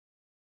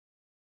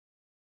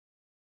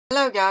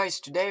Hello guys,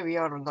 today we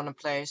are gonna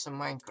play some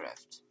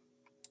Minecraft.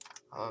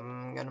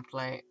 I'm gonna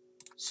play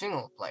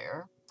single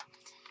player.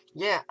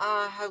 Yeah,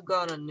 I have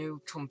got a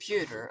new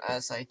computer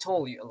as I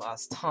told you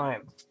last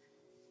time.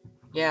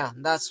 Yeah,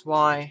 that's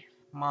why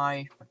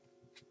my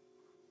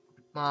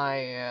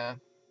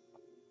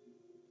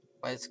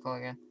what's it called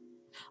again?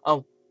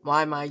 Oh,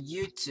 why my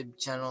YouTube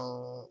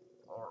channel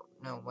or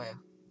no way.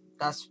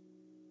 That's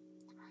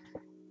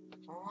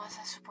what was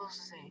I supposed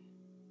to say?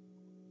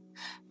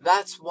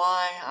 That's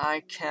why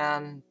I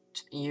can't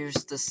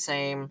use the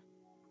same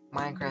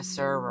Minecraft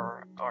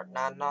server or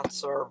not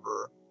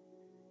server.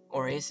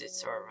 Or is it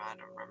server? I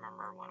don't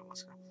remember what it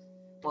was called.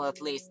 Well,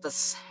 at least the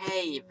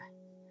save.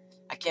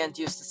 I can't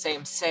use the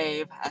same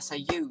save as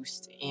I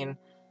used in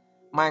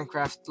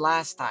Minecraft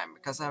last time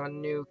because I have a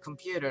new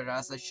computer,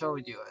 as I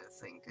showed you. I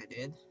think I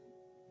did.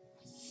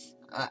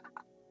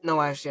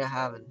 No, actually I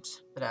haven't,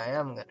 but I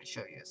am gonna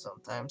show you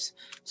sometimes.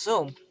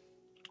 So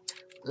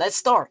let's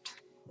start.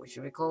 What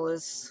should we call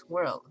this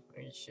world?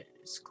 We should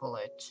just call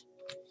it.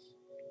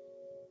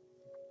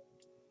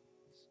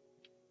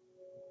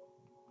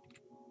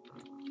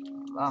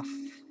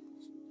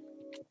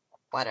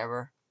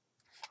 Whatever.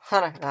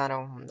 I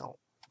don't know.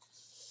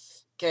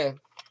 Okay.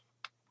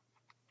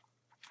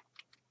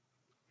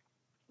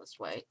 Let's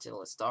wait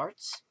till it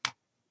starts.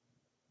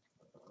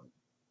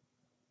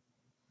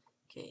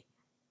 Okay.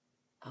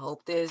 I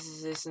hope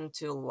this isn't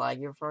too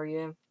laggy for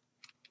you,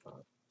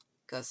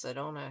 because I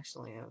don't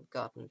actually have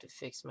gotten to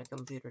fix my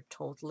computer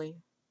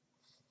totally.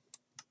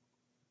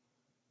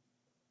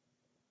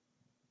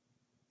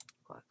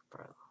 Quack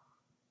Pro.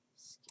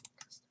 Skip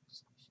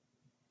customization.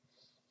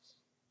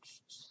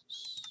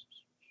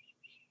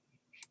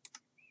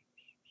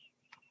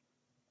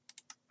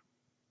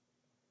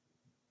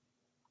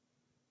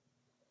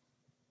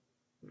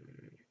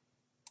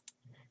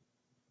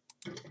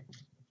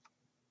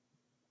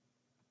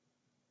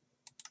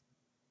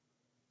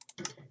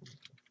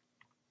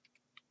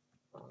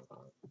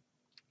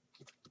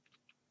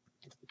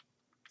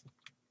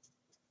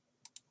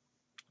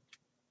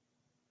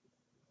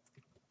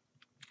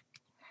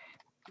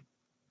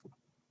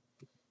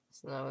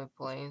 So now we're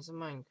playing some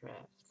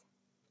Minecraft.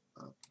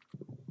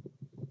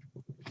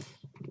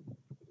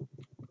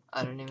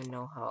 I don't even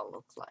know how it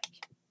looks like.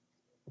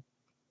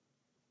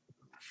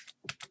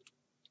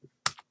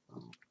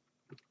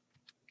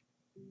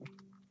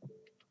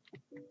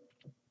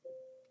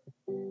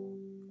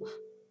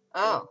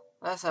 Oh,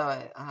 that's how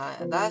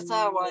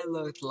I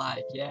looked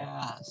like.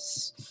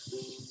 Yes.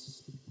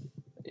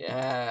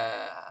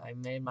 Yeah, I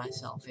made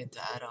myself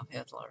into Adolf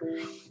Hitler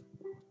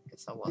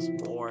because I was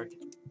bored.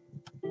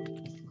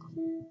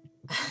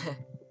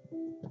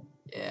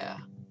 Yeah.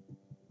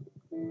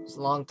 It's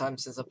a long time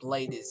since I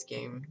played this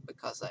game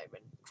because I've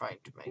been trying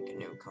to make a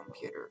new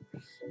computer.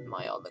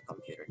 My other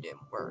computer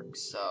didn't work,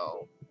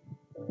 so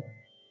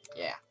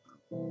yeah.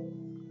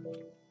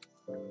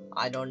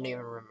 I don't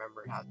even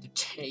remember how to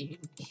change.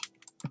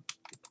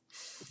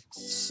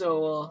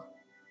 So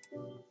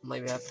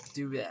maybe I have to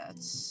do that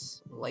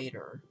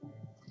later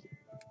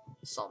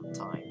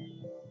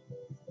sometime.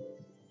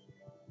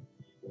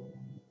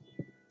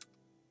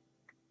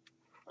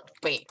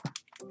 Bam!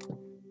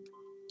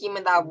 Give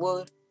me that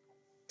wood.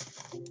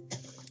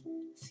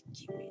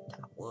 Give me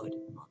that wood,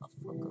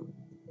 motherfucker.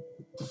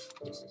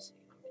 Just a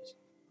second.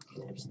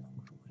 Okay, there's no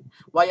more wood.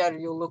 Why are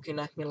you looking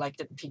at me like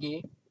that,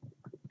 piggy?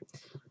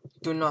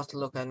 Do not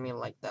look at me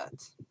like that.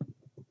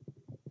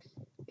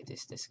 It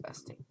is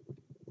disgusting.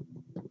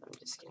 I'm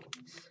just kidding.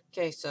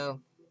 Okay,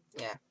 so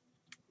yeah.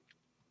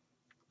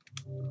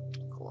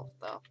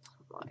 Clothed up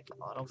like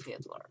Adolf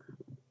Hitler.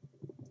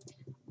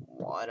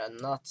 What a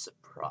nut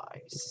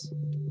surprise.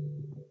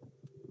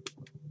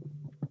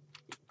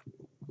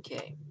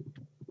 Okay.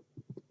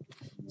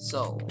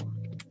 So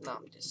now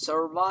I'm just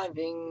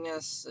surviving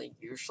as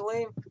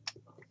usually,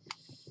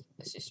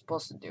 as you're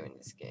supposed to do in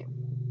this game.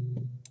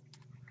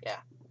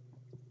 Yeah.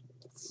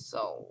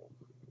 So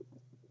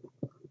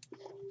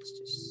let's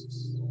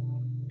just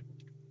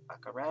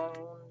back around.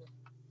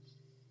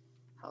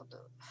 How do?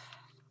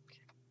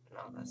 Okay.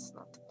 No, that's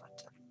not the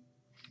button.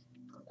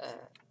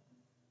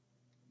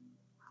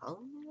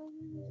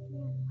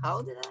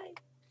 How did I?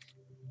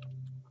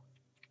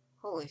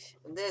 Holy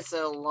shit! This is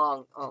a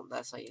long. Oh,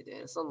 that's how you do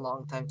it. It's a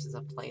long time since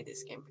I played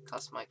this game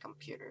because my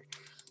computer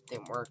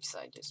didn't work, so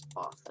I just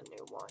bought a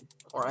new one.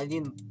 Or I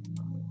didn't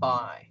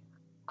buy.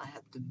 I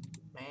had to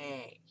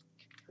make.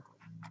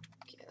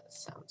 Okay, that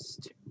sounds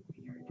too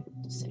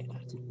weird to say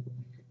that,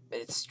 but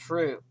it's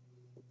true.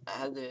 I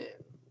had to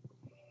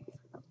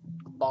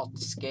bought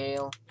the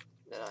scale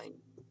that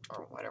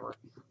or whatever,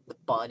 the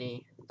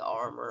body, the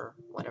armor,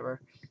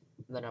 whatever.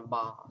 And then I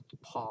bought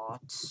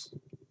pots,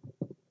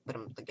 put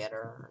them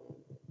together,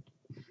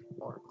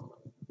 or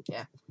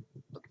yeah,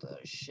 put the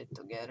shit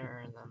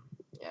together, and then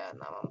yeah,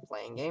 now I'm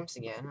playing games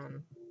again,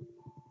 and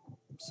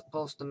I'm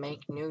supposed to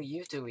make new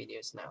YouTube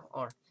videos now,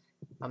 or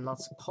I'm not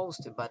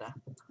supposed to, but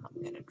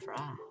I'm gonna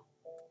try.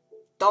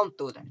 Don't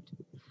do that.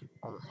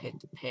 I'll hit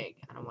the pig.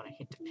 I don't want to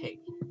hit the pig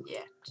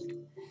yet.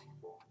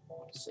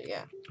 So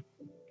yeah.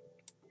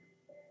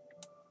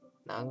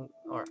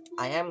 Or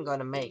I am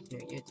gonna make new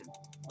YouTube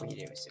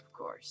videos, of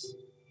course,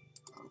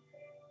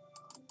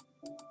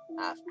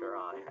 after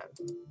I have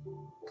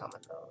come a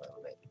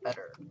little bit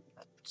better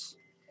at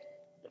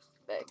the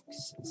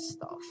effects and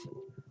stuff.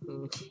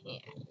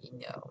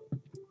 Yeah,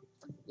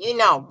 you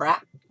know,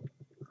 bruh.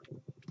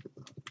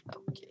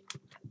 Okay,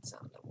 that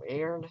sounded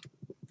weird.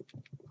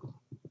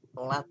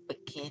 What,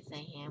 because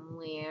I am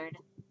weird?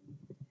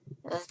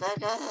 Just because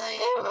I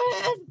am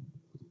weird?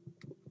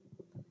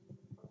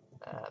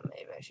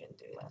 Maybe I shouldn't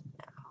do that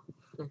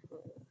now.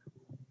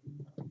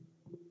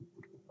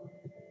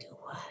 Do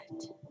what?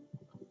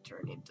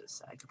 Turn into a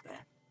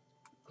psychopath?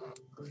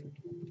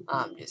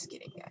 I'm just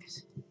kidding,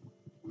 guys.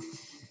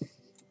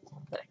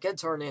 But I could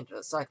turn into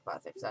a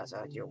psychopath if that's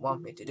what you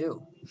want me to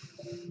do.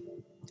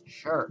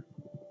 Sure.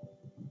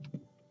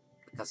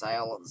 Because I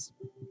always...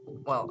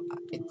 Well,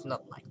 it's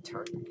not like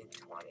turning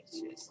into one, it's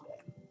just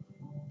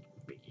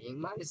being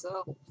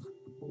myself.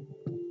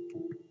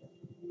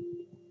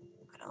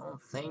 I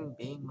don't think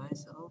being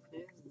myself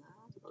is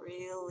that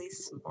really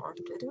smart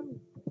to do.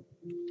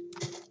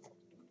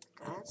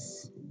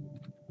 Because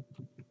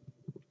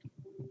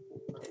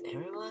then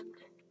everyone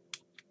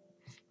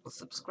will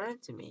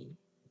subscribe to me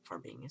for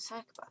being a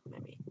psychopath,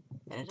 maybe.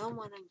 And I don't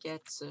want to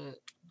get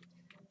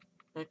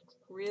like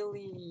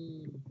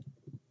really...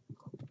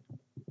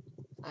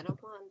 I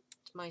don't want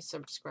my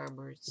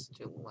subscribers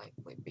to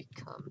likely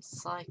become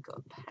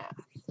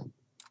psychopaths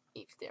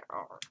if there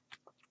are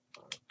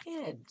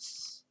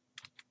kids.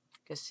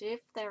 Because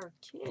if there are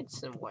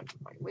kids and watch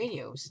my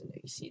videos and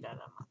they see that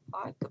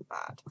I'm a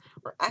psychopath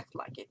or act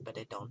like it but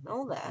they don't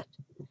know that,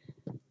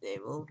 they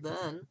will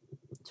then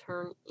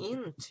turn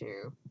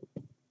into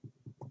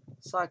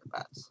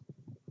psychopaths.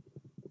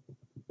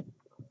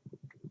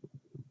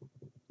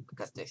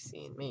 Because they've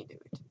seen me do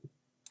it.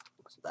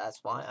 So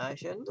that's why I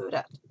shouldn't do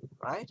that,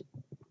 right?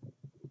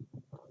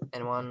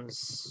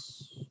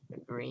 Anyone's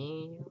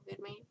agree with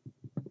me?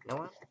 No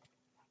one?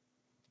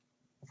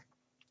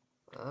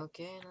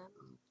 Okay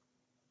then.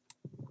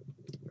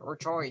 Your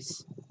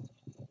choice.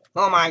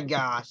 Oh my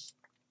gosh.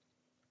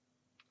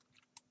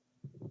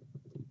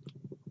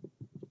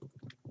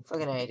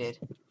 Fucking hate it.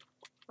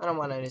 I don't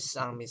want any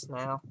zombies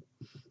now.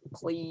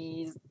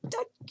 Please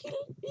don't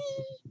kill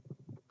me.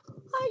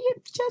 I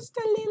am just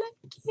a little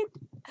kid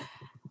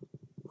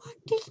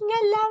walking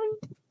around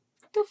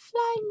to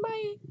find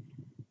my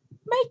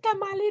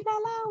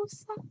little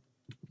house.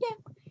 Yeah,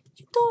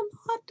 you don't know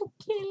how to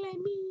kill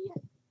me.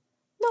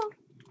 No,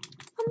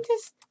 I'm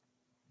just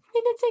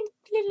innocent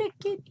little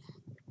kid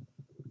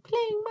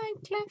playing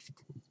Minecraft.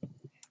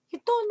 You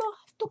don't know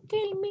how to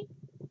kill me.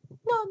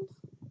 No,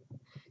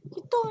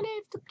 you don't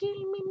have to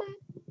kill me, man.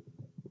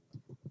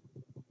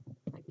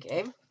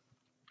 Okay.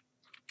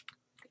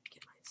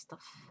 Get my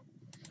stuff.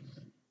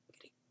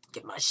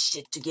 Get my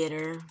shit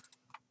together.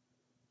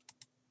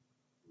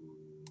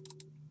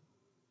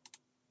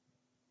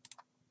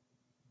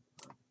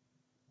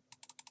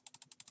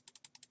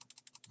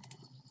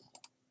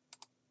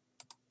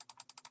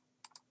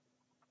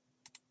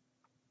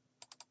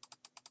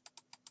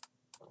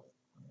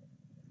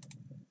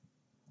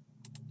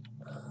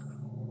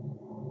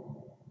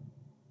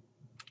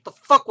 The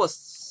fuck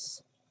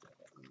was...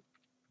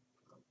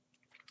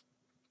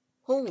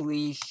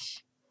 Holy sh...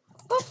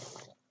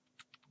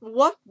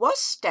 What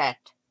was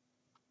that?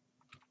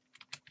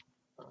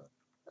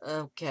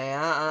 Okay,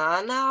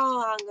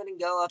 now I'm gonna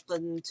go up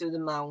into the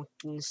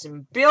mountains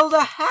and build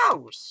a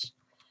house.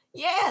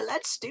 Yeah,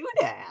 let's do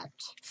that.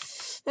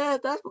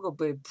 That would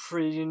be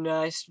pretty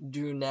nice to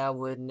do now,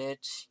 wouldn't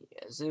it?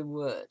 Yes, it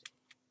would.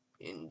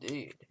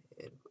 Indeed,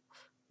 it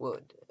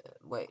would.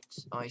 Wait,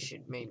 I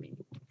should maybe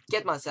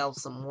get myself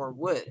some more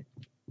wood.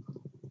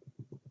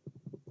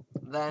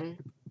 Then...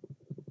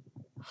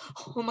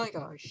 Oh my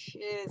gosh,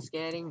 it's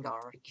getting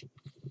dark.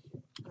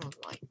 I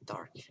don't like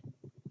dark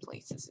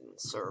places in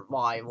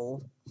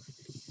survival.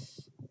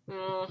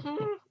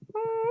 Come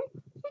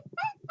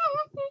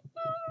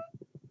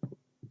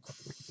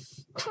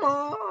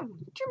on,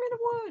 give me the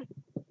wood.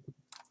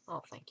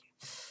 Oh, thank you.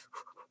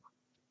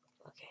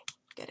 Okay,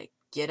 gotta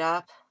get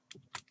up.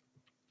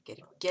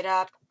 Gotta get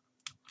up.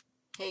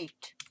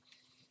 Hate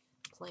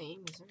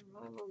playing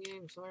survival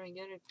games where I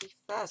gotta be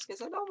fast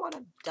because I don't want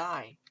to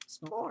die. It's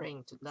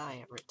boring to die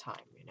every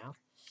time, you know.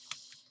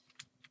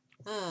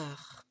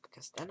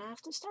 Because then I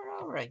have to start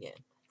over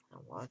again.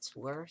 And what's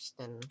worse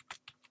than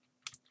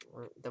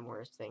the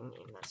worst thing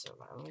in a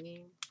survival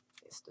game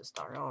is to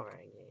start over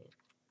again.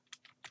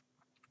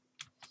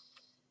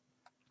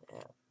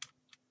 Yeah.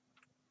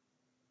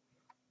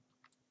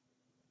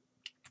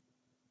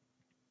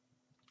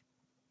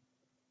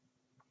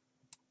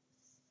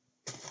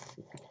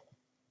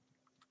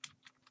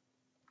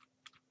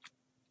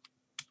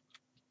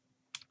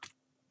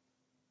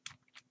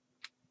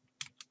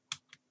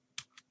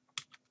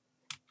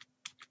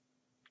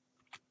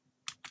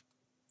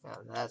 Now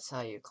that's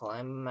how you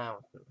climb a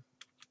mountain.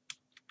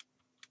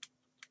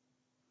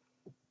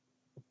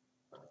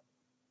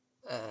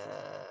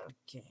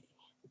 Okay.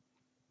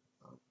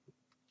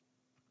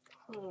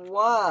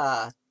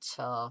 What?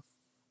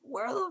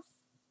 Where the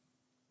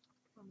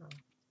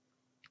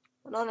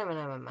I don't even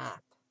have a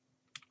map.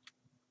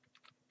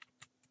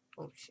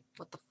 Oh shit,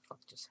 what the fuck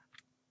just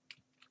happened?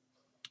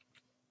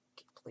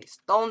 Okay, please,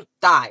 don't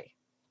die.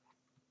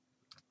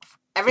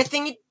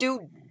 Everything you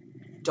do,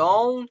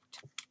 don't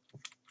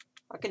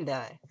fucking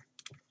die.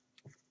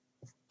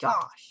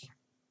 Gosh.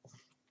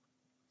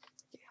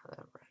 Yeah,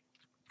 whatever.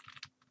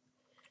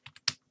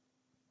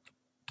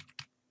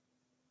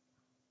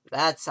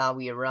 That's how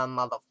we run,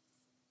 mother.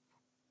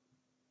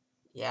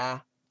 Yeah.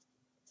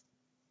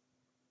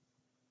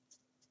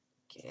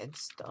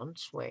 Kids, don't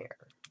swear.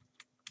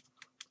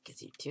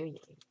 Because you're too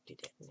young to do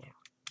that now.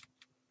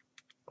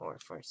 Or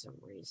for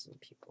some reason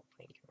people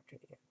think you're too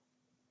young.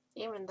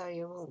 Even though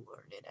you will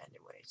learn it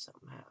anyway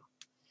somehow.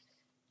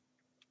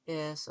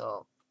 Yeah,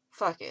 so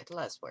fuck it,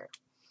 let's swear.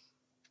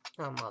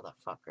 Oh,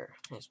 motherfucker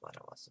is what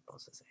I was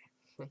supposed to say.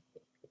 Wait,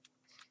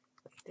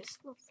 this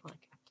looks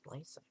like a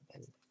place I've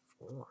been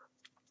before.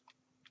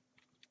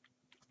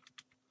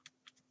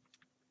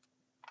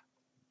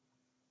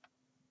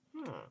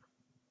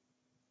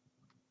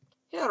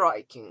 Here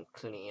I can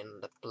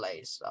clean the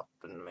place up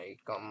and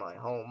make on my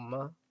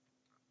home.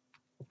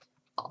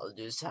 I'll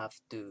just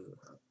have to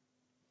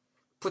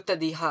put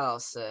the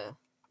house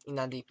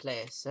in the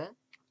place.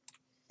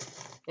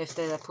 If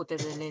they put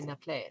it in a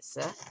place,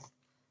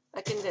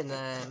 I can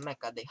then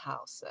make the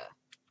house.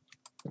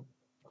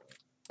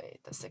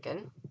 Wait a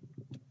second.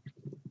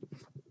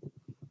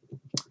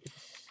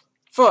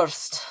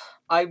 First,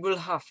 I will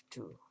have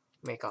to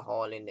make a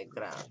hole in the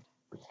ground.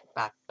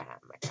 Bam,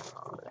 bam, make a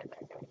hole in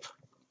the ground.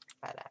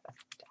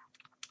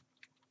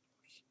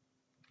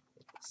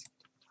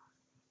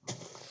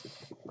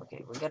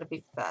 Okay, we gotta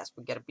be fast.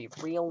 We gotta be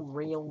real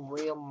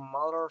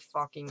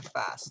motherfucking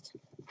fast.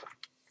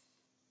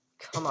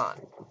 Come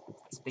on.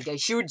 Let's be a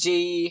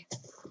Shuji.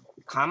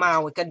 Come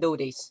on, we can do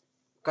this.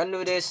 We can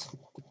do this.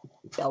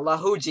 Bella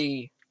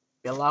Huji.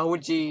 Bella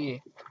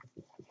Huji.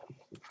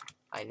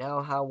 I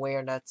know how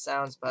weird that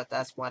sounds, but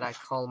that's what I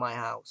call my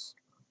house.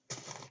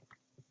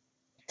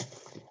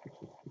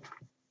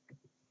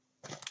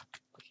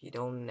 If you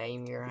don't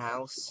name your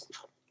house,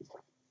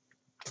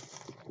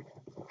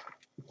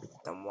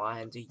 then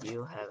why do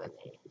you have a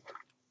name?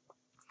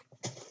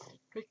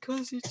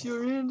 Because it's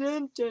your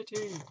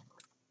identity.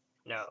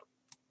 No.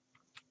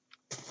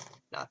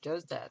 Not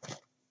just that.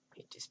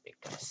 It is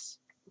because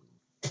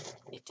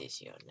it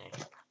is your name.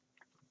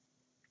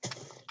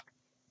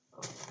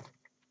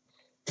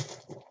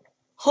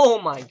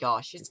 Oh my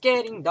gosh, it's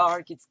getting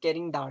dark, it's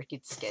getting dark,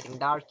 it's getting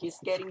dark, it's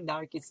getting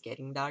dark, it's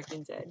getting dark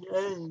inside.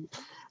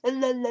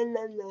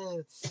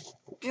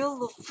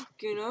 Build the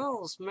fucking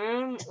house,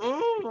 man.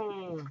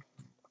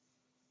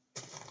 I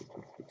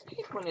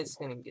hate when it's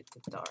gonna get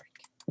too dark.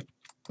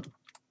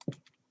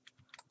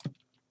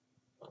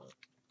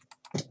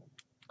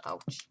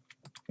 Ouch.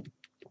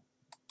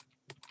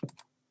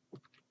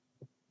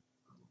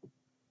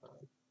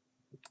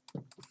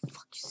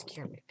 Fuck, you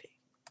scare me, pig.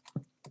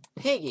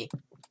 Piggy,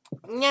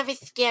 never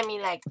scare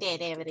me like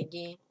that ever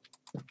again.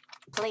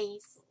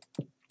 Please.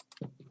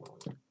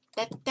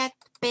 That's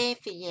bad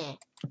for you.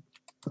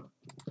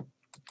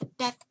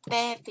 That's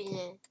bad for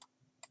you.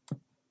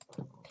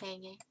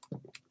 Piggy.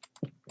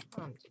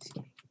 I'm just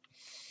kidding.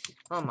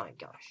 Oh my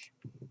gosh.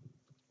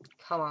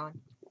 Come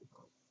on.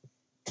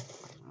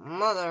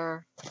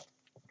 Mother.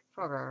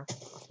 Fucker.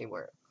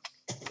 Beware.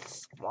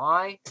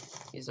 Why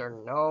is there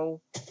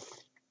no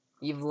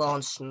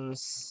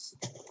evolutions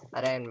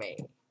around me?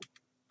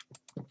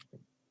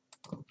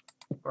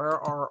 Where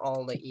are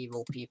all the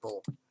evil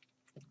people?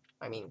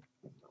 I mean,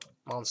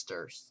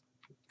 monsters.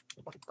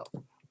 What the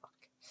fuck?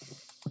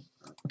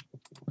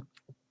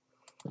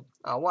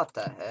 Oh, what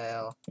the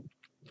hell?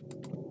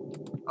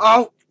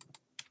 Oh!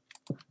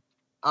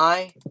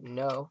 I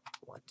know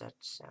what that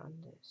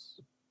sound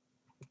is.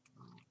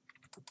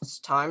 It's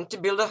time to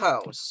build a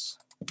house.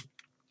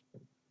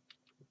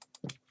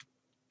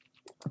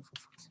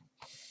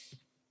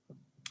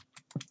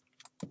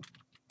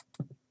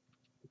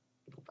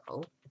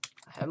 Oh,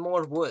 I have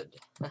more wood.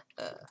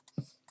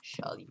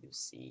 Shall you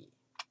see?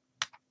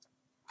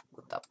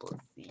 Put up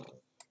with the...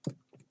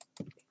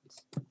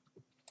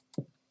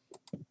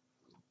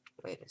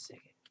 Wait a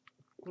second.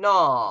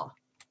 No!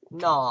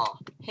 No!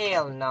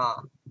 Hell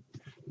no!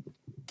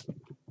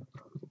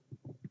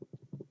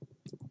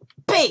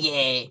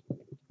 Piggy!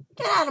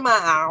 Get out of my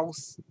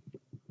house!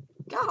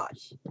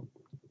 Gosh!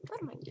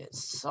 Let me get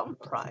some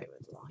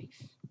private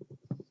life.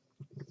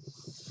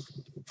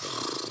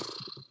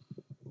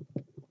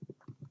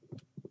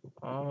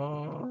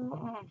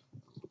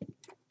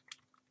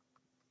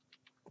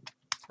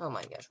 Oh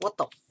my gosh, what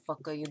the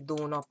fuck are you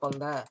doing up on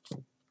that?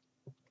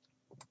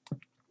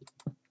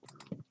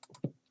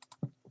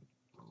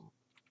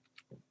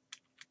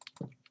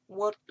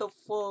 What the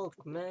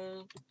fuck,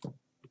 man?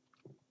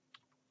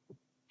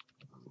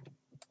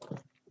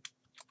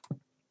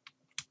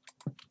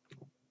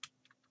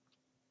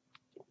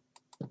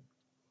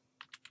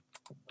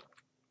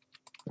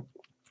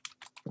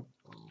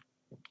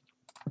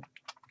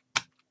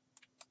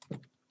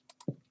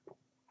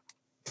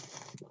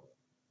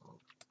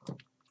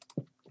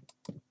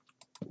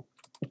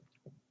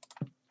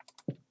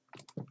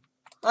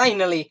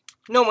 Finally,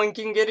 no one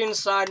can get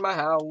inside my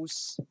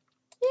house.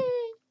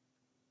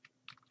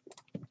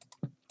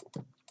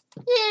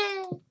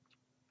 Yeah.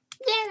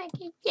 Then I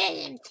can get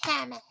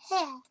inside my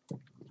house.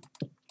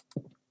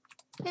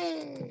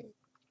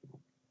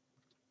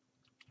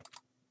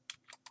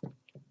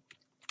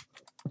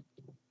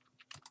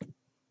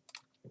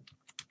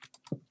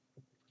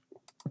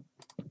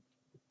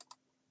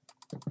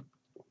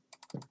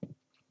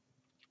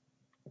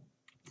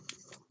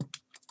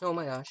 Oh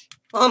my gosh.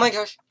 Oh my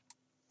gosh.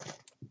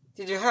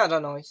 Did you hear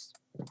that noise?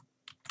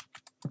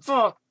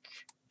 Fuck.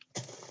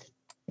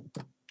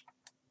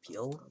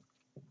 Build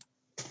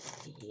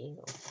the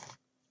house.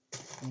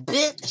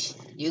 Bitch,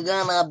 you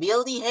gonna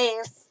build the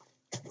house?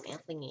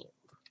 Nothing else.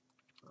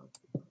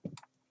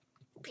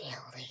 Build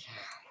the house.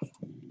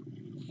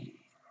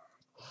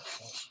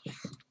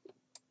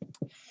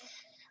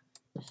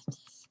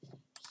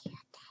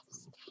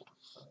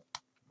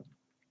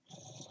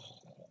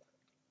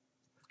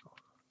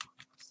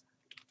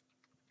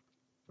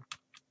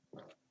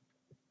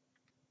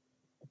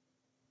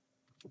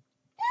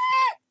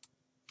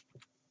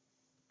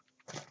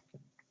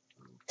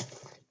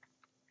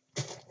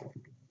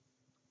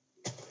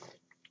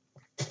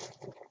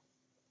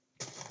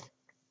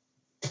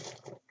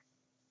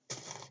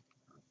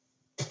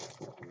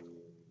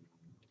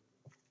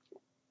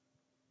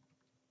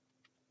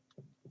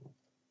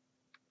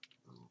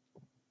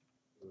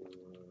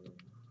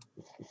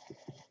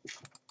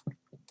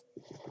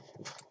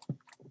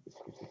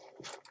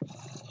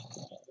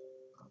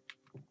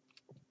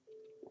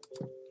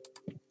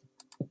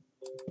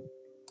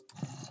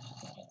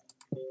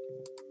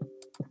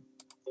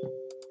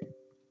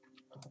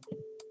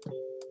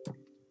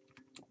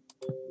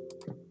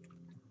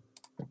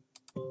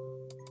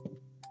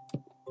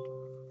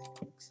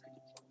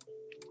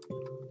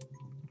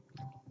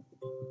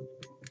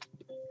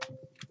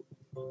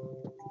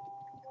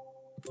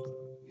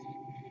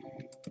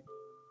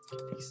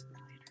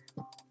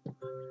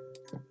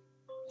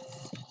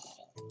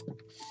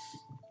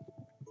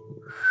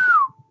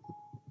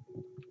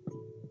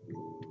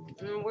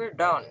 We're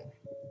done.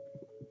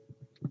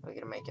 We're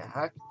gonna make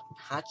a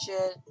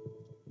hatchet.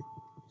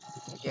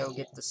 Go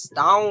get the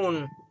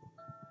stone.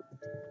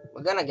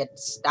 We're gonna get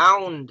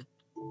stoned.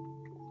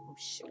 Oh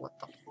shit, what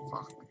the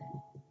fuck?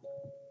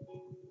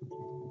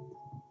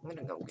 I'm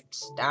gonna go get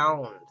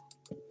stoned.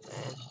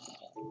 Man.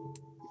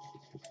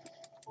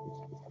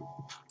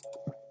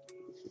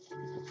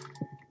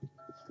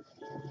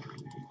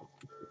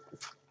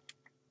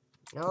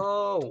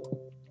 No!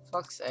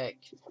 Fuck's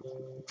sake.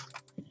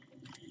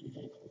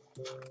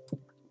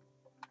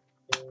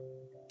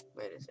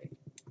 Wait a second.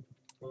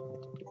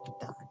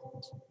 Dot.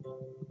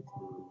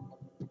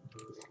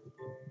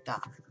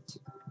 Dot.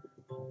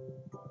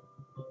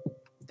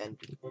 Then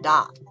do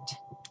dot.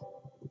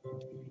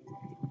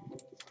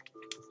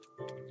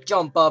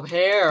 Jump up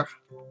here!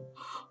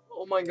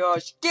 Oh my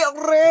gosh, get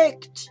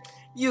wrecked!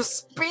 You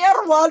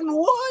spare one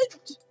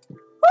wood!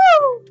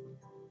 Woo!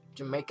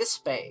 To make a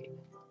spade.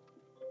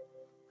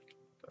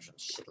 Or some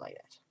shit like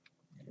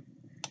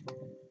that.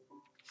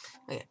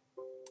 Okay.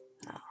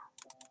 Now.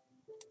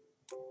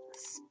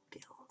 Let's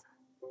build.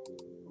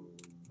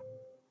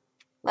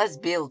 Let's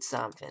build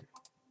something.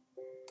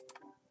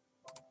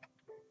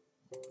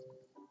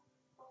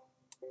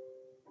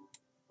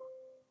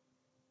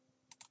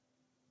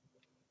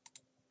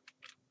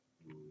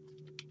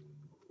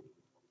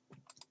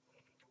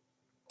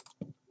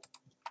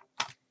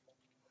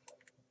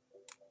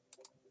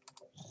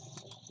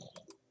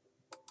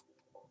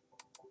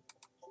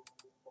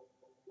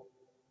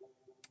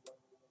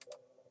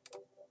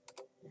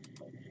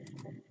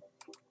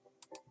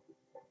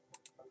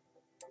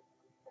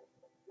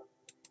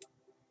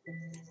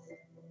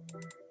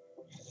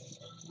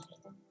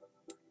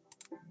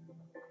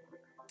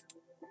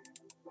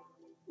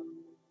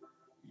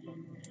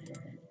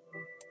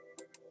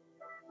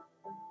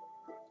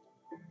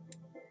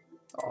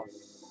 Off.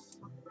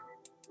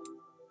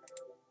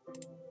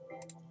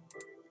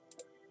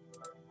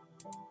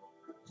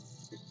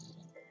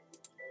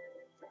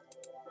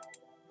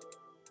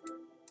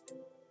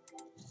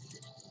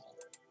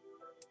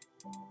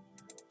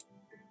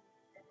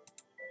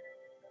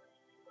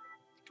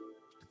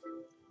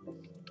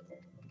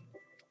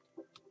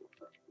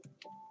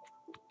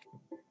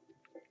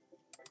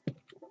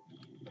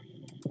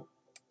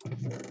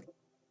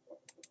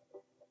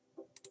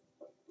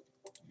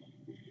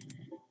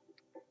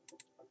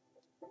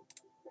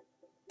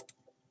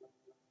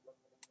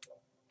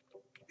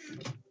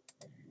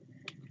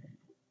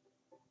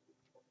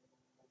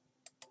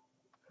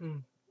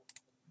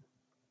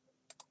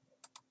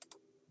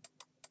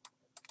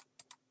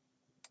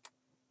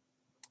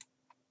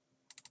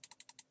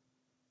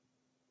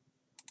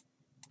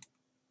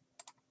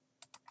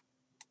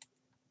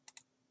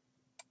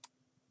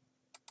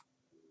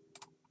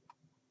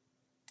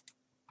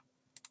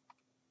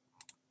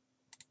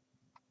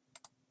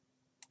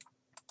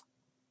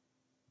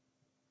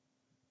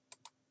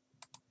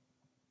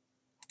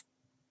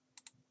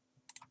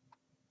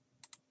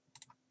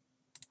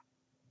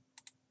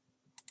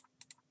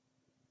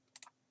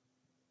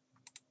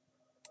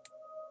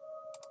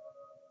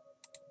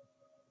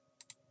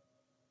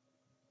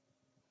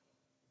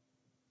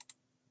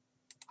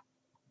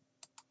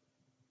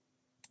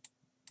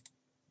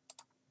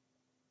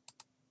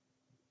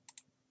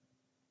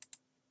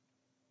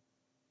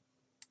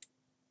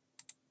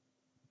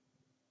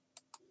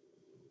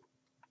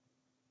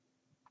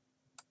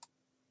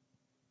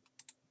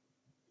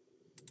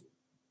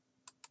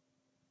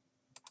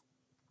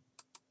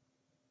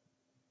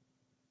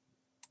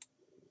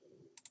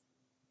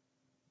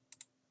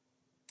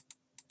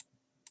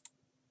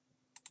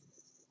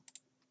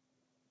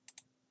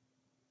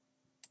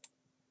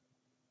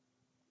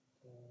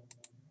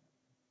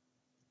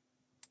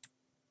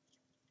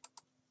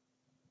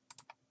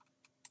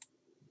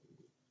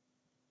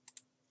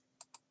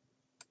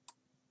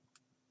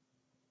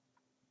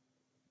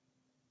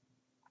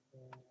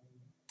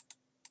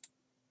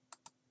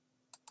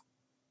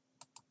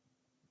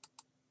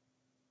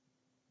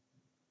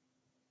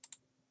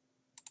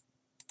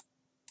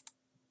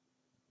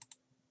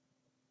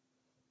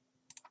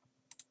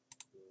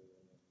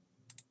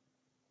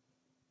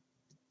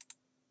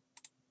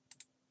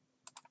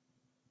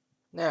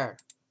 There.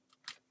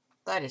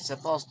 That is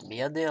supposed to be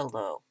a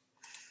dildo.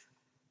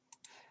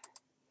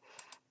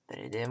 But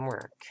it didn't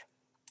work.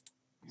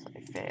 So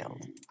I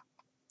failed.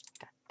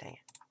 God dang it.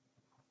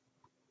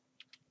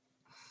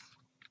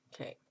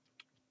 Okay.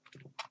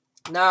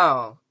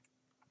 Now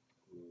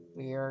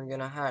we are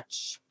gonna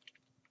hatch.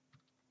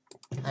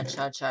 Hatch,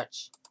 hatch,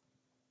 hatch.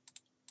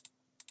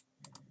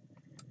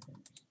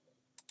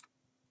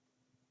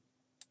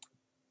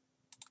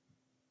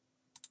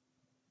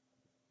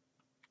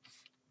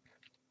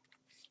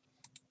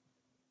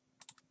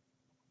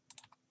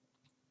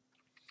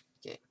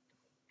 Okay.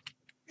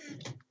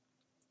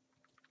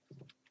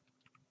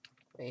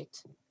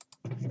 Wait.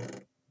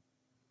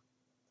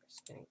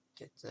 Just gonna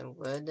get the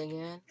wood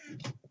again.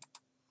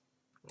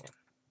 Yeah.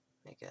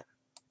 Make a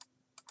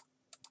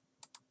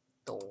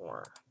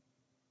door.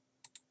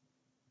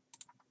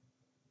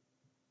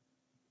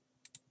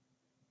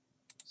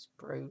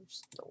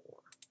 Spruce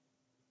door.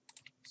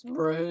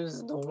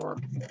 Spruce door.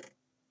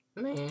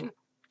 Man,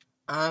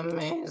 I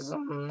made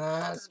some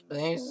nice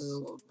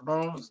bases of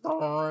spruce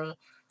doors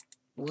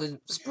with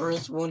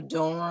spruce wood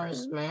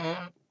doors,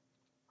 man.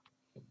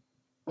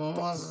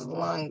 What's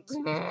like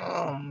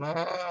damn,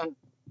 man?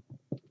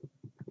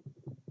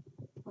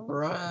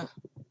 Bruh.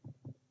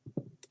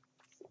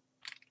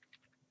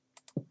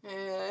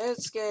 Yeah,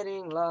 it's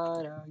getting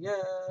light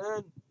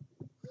again.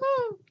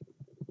 Woo.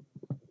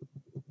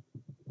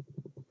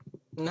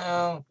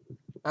 No,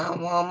 I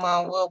want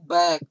my wood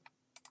back.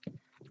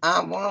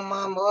 I want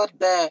my wood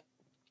back.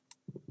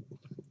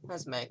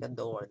 Let's make a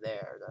door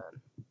there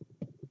then.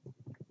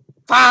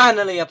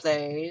 Finally up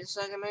there,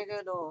 so I can make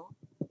a door.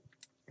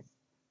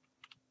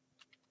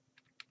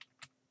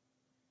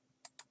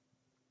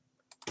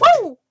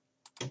 Woo!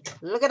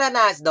 Look at that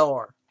nice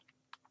door.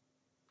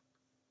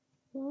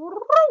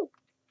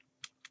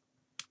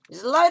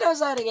 It's light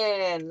outside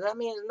again. That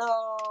means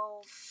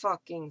no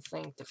fucking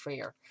thing to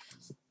fear.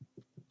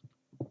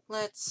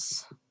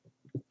 Let's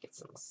get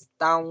some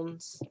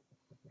stones.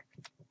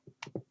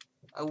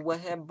 Over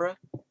here, bruh.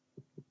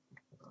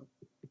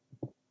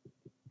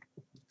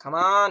 Come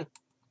on.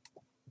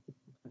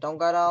 Don't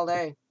got all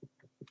day.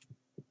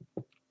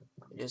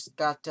 Just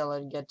got till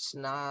it gets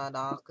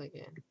dark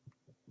again.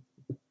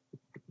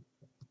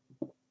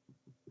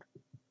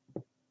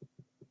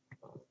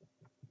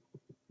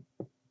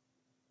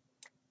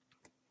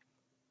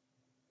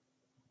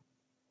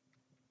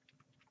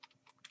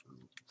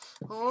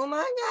 Oh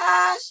my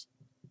gosh!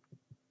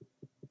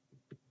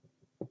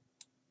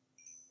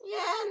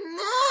 Yeah,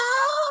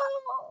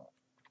 no!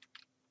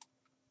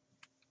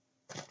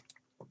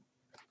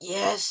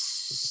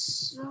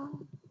 Yes!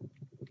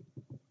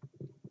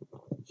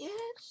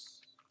 Yes!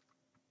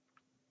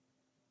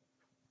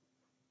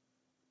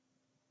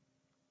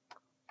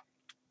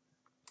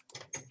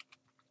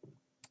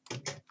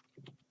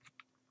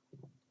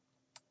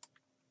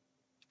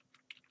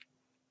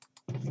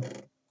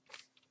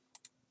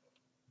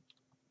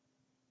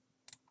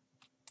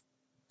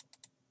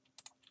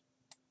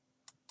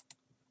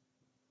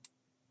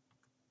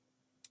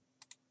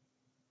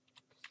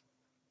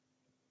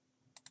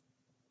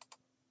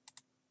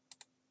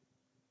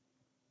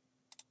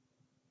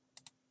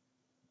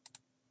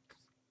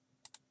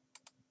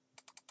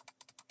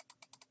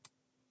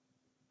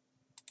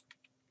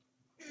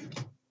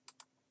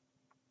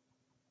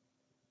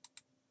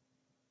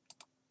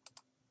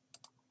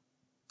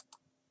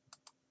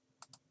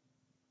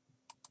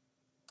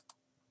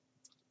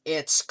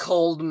 It's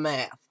cold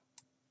math.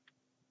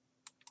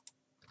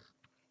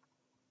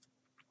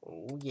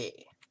 Oh yeah,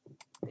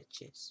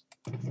 bitches.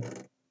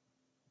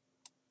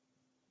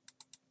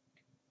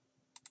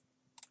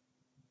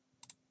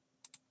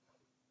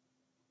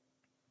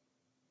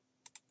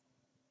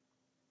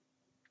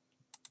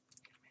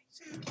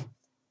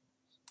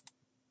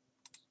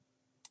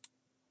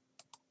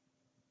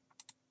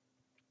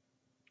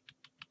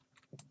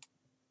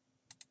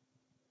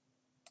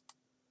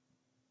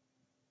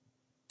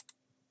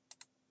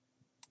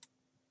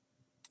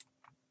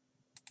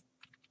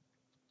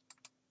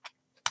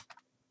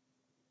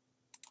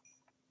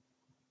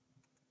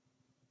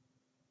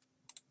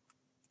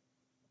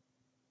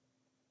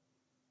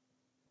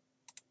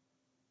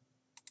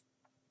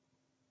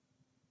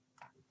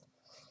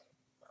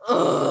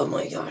 Oh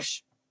my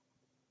gosh.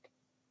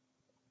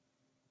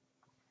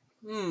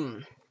 Hmm.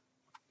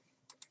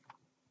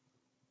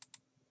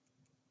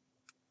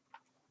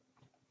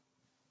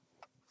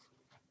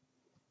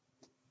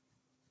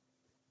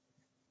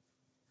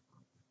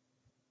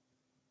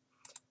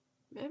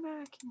 Maybe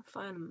I can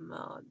find a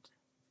mod.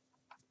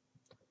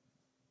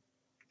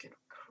 Get a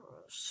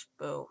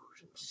crossbow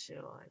and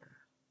shit like that.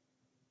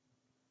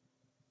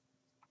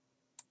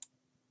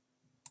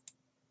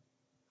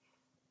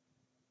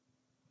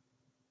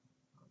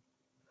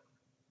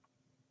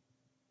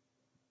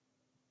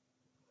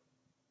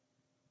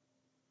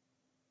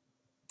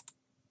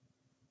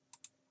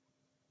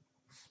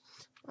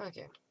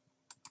 Okay.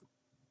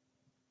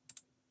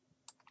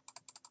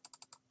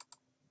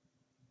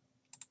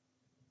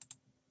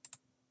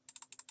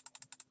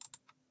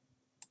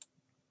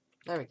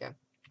 There we go.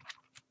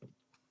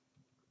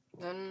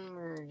 Then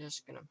we're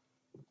just gonna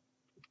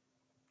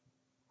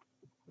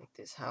make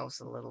this house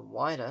a little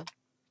wider.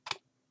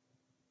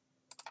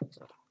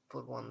 So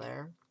put one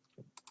there.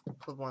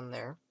 Put one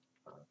there.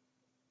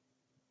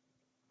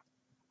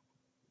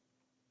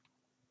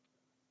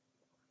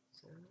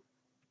 So,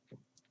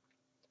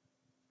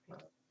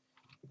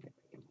 make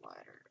it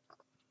wider.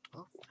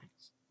 Oh,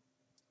 thanks.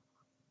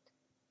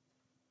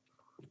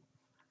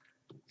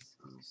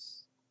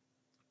 6,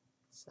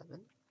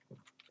 7.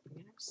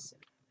 We have 7.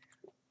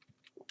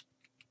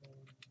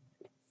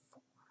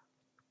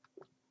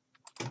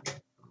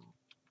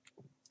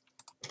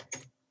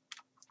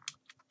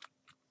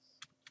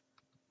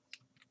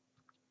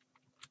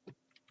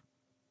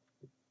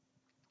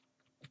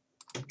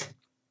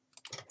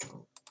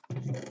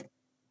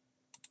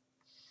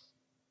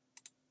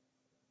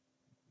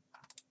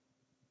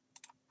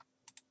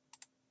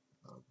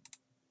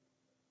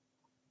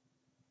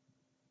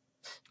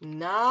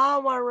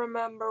 Now I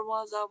remember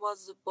what I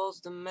was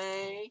supposed to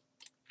make.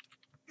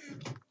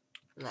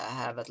 And I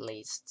have at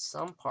least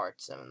some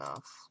parts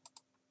enough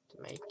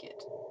to make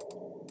it.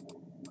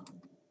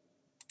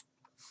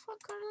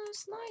 Fuck are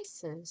those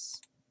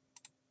nices?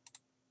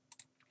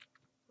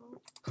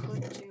 I'll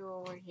put you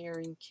over here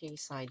in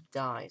case I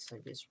die, so I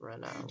just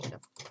run out with a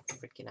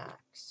freaking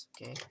axe,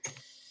 okay?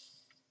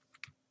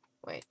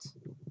 Wait.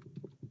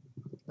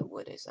 The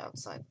wood is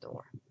outside the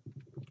door.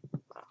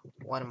 Wow,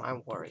 what am I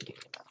worrying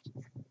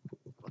about?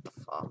 What the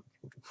fuck?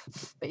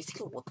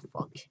 Basically, what the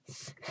fuck?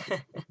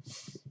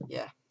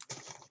 Yeah.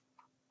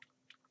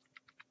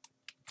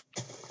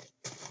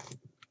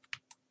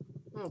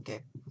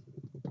 Okay.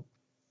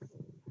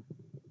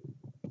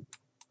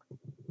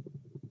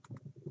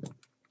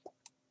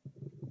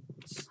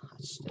 Let's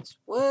hatch this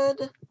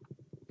wood.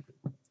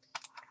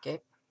 Okay.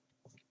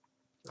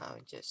 Now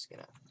we're just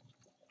gonna...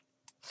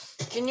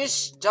 Can you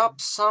stop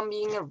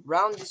zombieing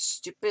around, you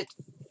stupid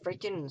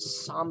freaking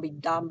zombie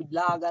dambi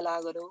laga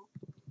laga do?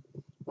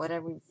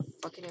 Whatever you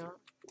fucking are.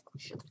 Oh,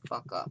 shut the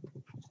fuck up.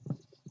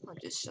 Oh,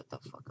 just shut the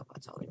fuck up, I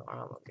tell you, or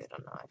I'm gonna get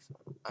a knife.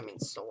 I mean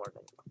sword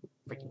and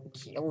freaking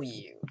kill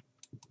you.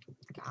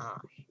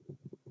 Gosh.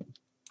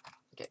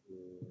 Okay.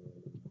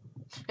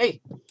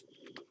 Hey!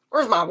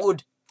 Where's my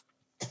wood?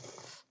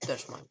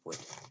 There's my wood.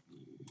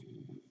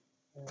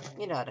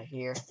 Get out of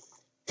here.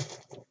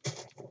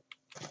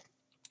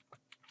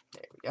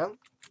 There we go.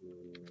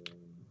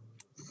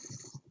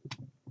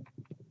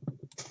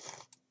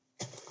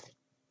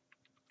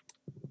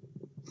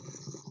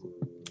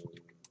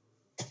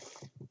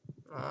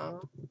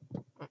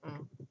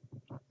 Mm-mm.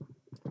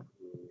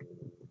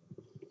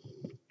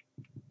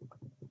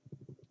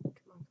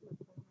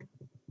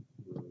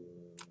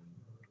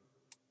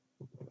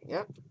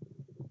 Yep.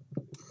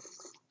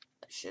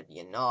 That should be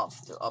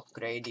enough to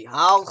upgrade the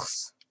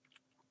house.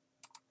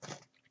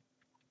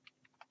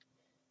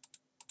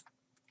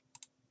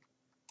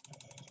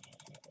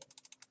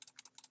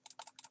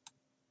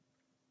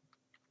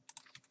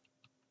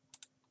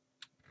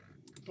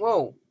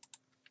 Whoa.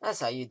 That's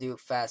how you do it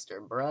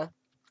faster, bruh.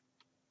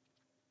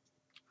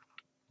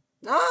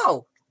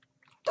 No!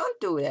 Don't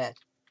do that.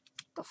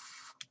 What the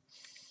f...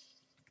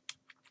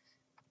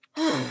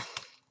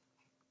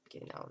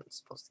 Okay, now I'm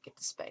supposed to get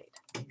the spade.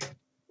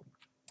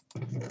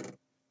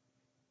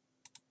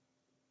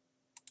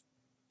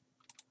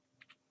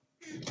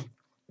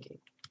 Okay.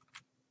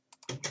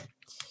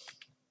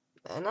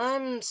 Then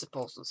I'm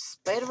supposed to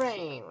spade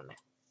around.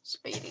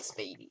 Spady,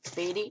 spady,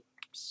 spady.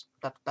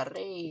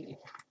 Spapare.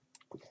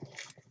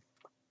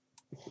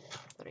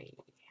 3.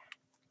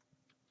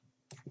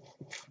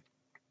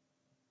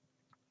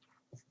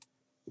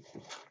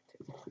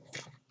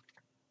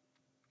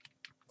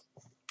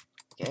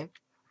 Okay.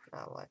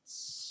 Now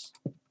let's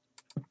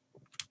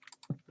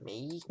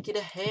make it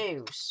a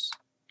house.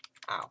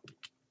 Ow.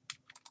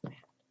 My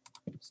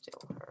hand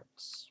still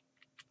hurts.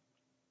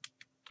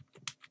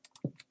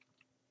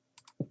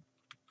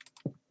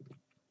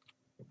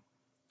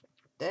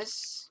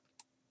 This.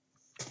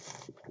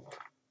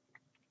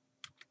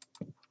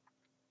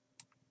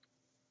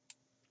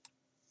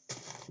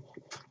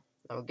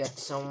 Now we get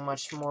so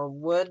much more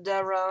wood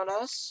around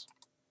us.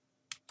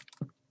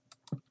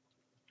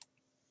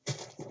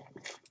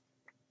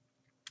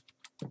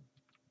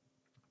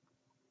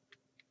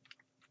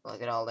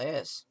 Look at all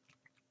this.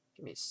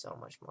 Give me so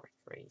much more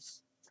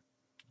trees.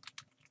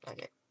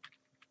 Okay.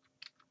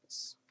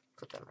 Let's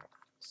put them around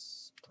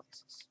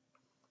places.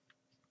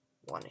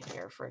 One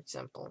here, for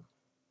example.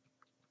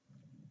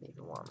 Maybe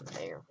one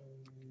there.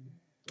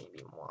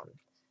 Maybe one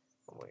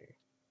over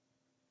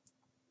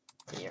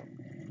here.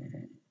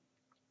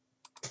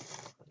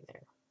 One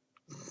there.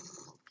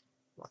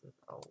 One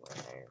over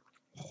there.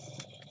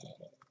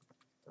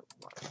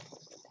 One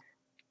over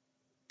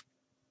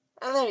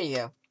there. And there you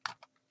go.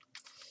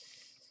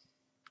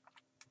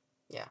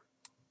 Yeah.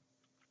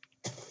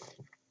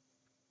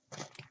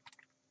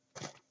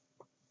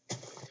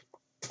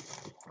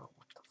 Oh,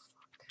 what the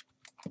fuck?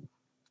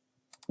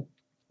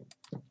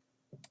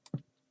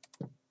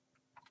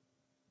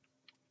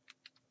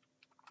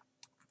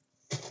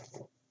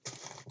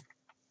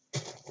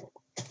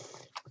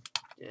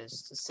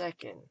 Just a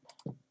second.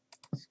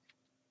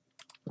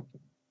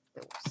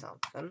 Do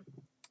something.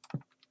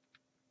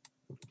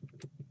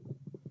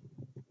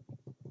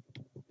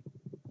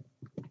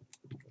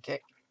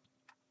 Okay.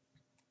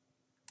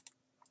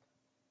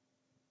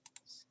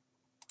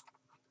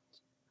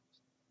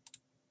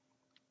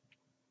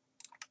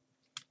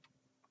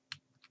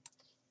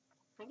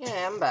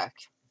 Okay, I'm back.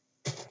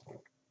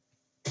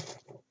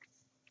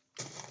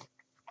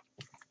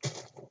 I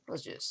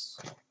was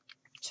just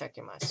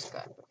checking my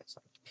Skype because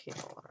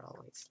people are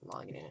always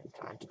logging in and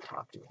trying to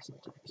talk to me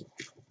sometimes.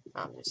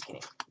 No, I'm just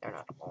kidding. They're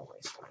not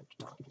always trying to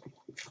talk to me.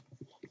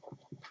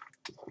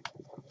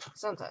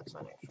 Sometimes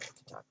when they're trying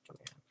to talk to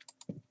me,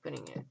 I'm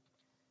putting it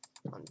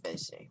on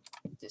busy,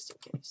 just in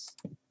case.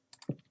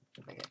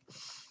 Okay.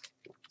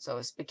 So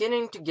it's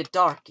beginning to get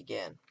dark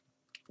again.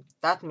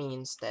 That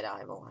means that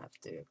I will have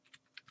to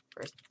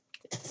first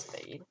get the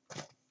spade.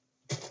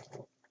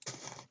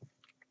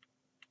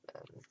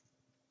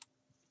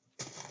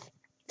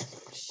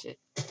 Shit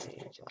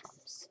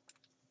jobs.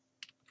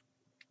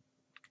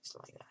 Just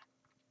like that.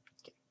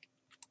 Okay.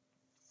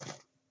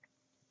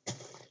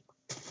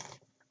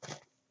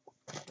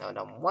 No,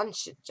 not one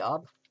shit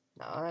job.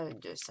 No, I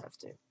just have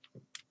to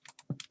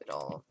put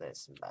all of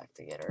this back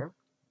together.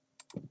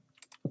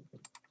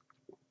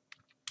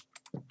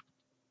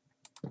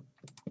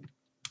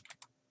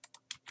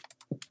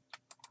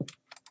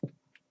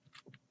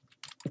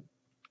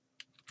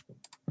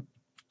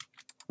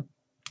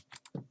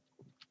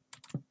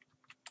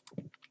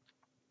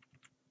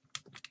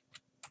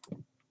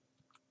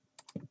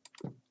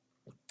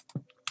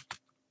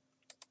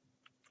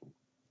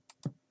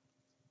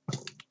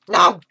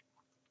 No!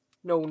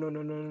 No, no,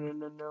 no, no, no,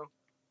 no, no.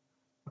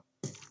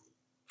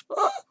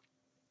 Ah!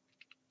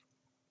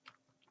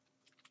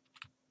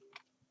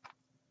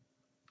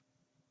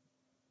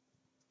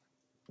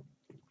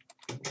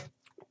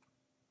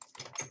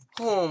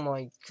 Oh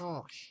my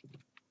gosh.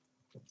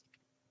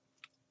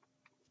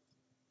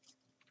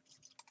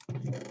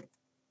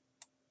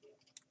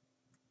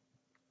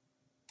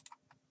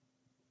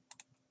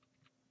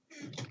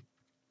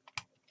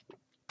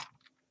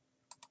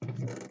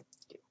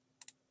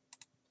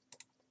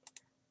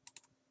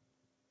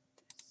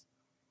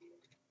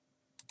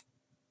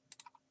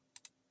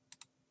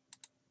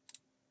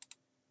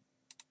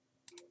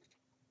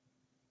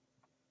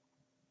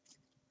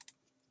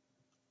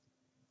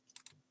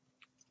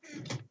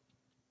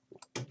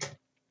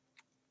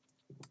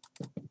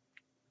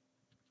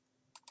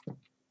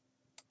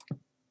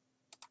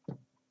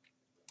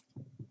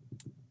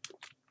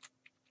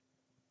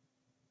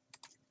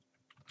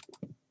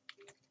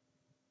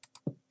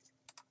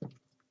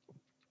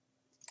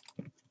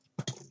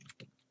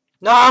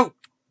 No!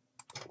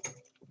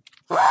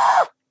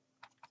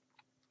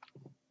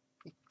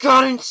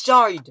 Got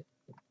inside!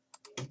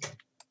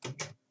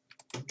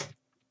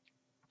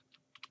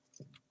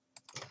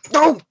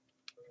 No!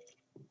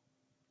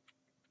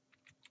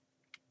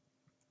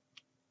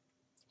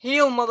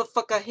 Heal,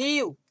 motherfucker,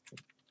 heal!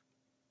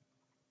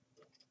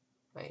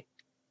 Wait,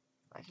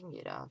 I can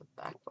get out the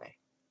back way.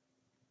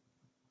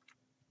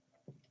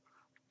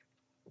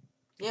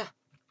 Yeah,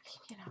 I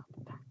can get out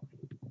the back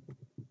way.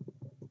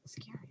 It's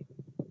scary.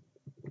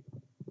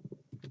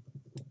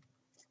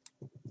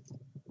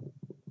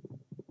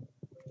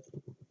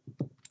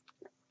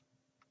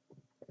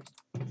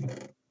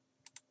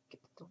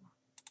 Get the door.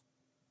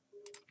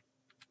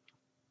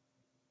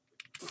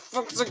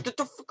 Fuck's like, get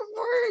the fuck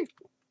away!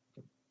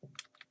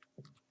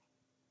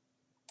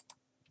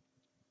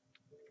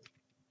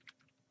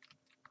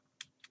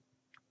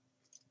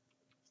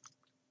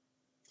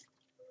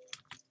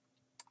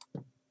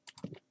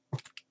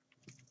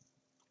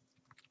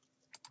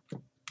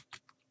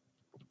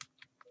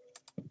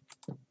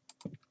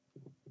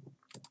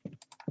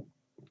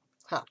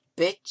 Huh,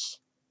 bitch?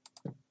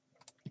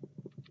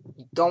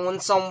 You going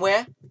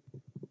somewhere?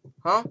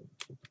 Huh?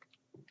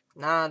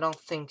 Nah, I don't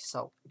think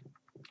so.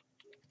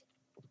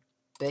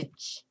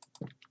 Bitch.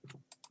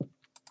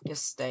 You're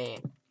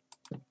staying.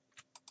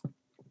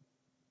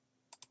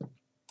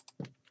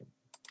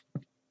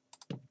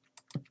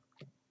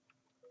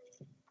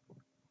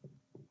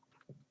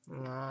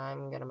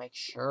 I'm gonna make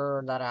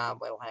sure that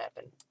will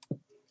happen.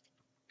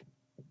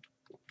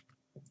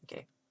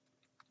 Okay.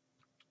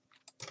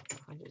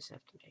 I just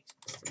have to make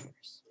some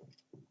stairs.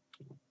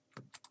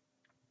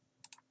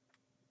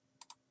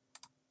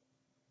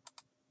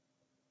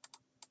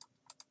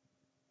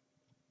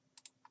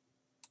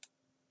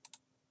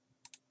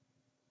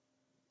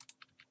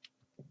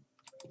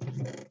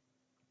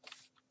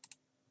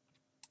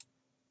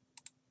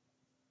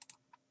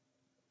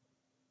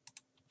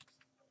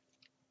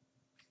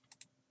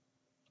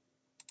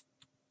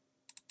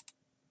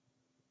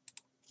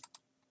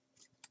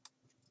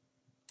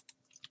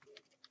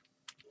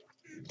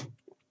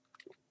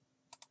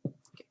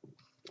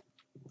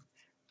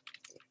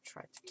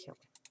 Try to kill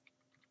him.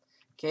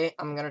 Okay,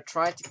 I'm gonna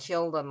try to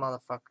kill that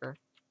motherfucker.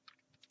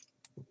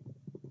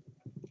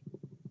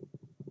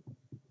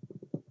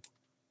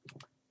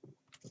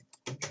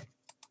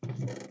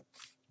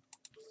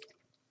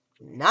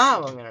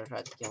 Now I'm gonna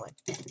try to kill him.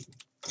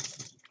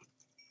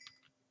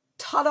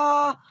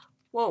 Ta-da!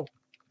 Whoa.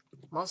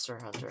 Monster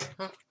Hunter.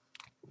 Huh.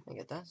 I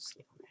get that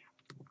skill there.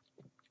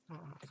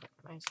 Oh,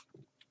 nice.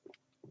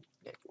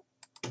 Okay.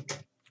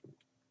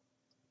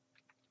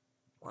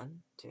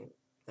 1, 2,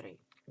 3.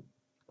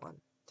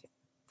 1, 2,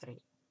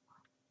 3.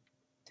 1,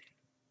 2,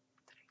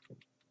 3.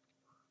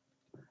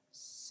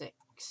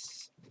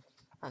 6.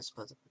 I'm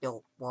supposed to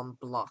build 1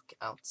 block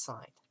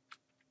outside.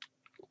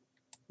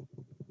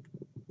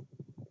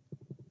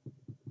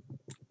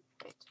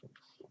 Wait.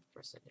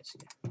 Where's it is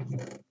here?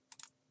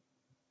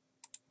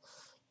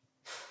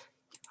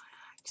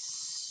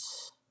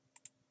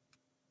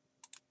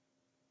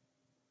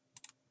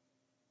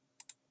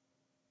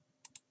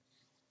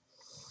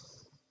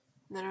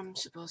 Then I'm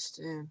supposed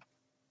to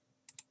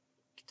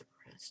get the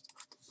rest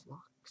of the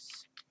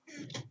blocks.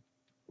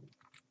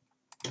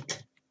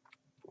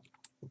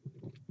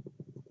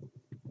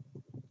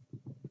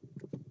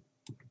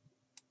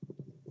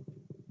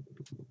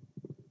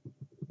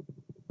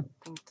 I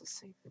think the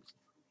safest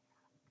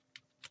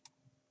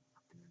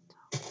up in the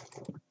top.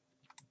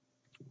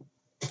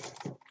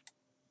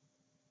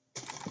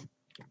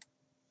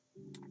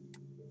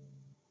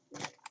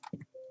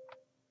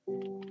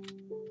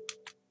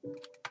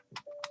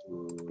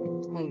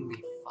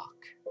 Holy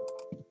fuck.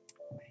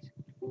 Wait.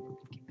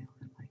 Keep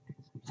building like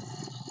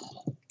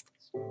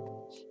this.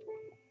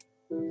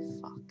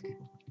 Fuck.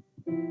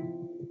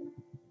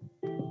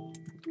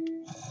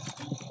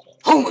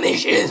 Holy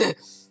shit!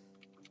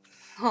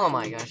 Oh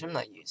my gosh, I'm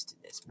not used to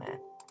this, man.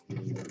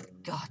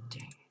 God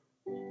dang.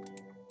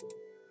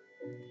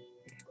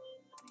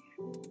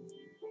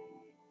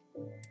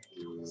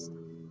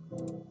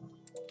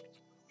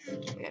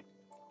 Okay,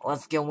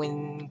 let's go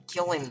and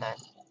kill him then.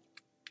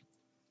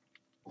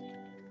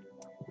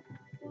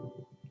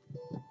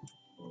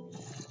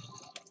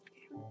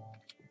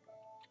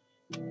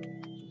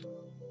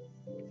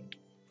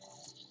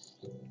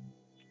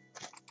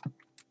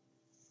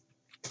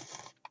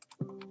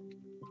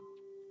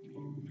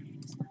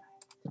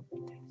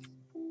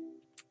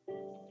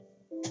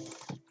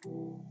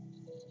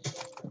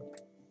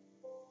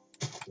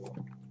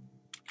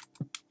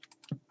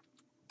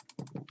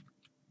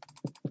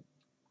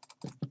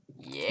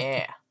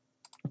 Yeah.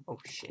 Oh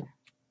shit.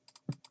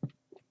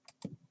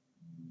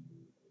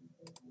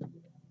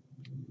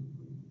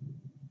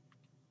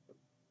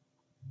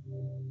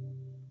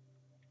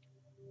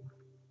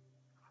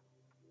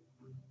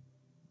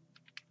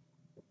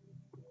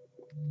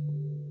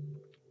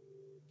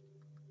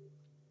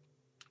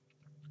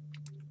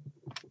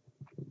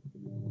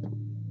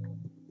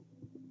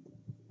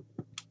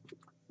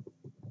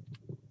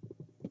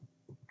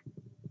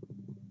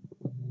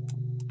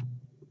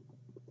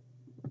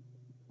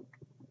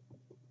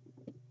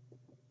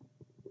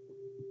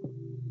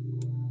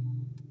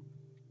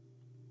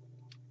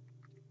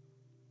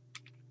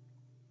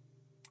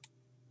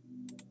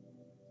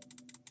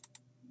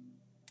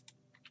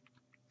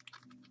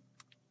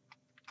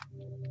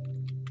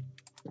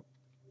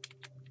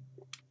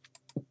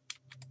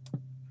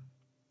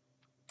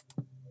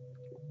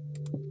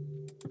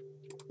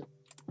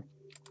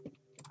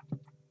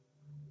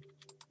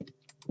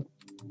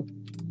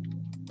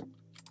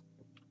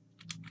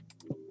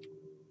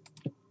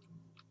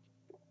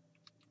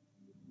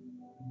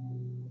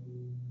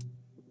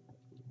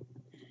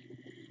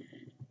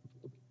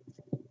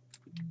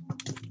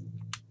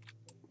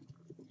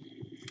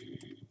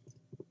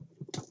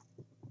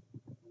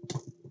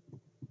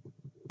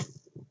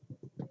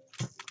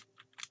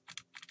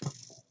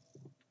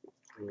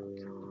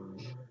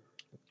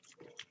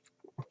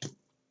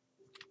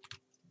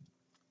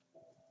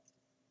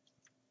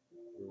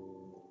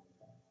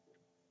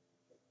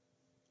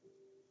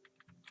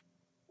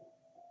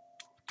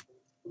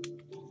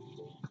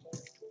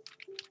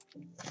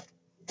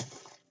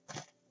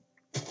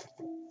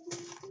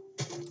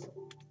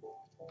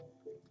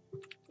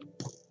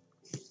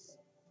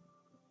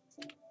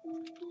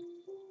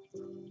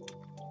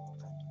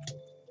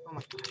 Oh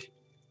my gosh.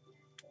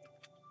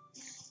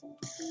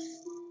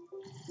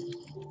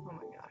 Oh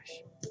my gosh.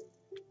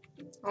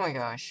 Oh my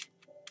gosh.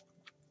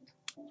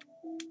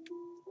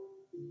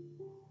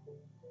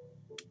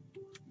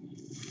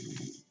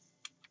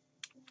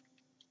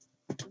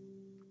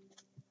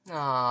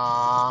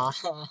 Aww,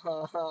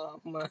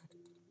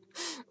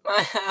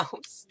 my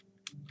house.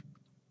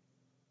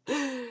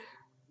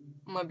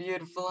 My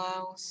beautiful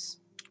house.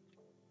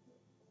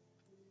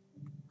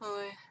 Oh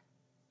wait,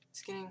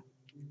 it's getting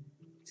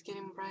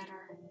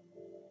brighter.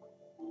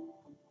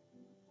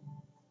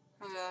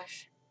 Oh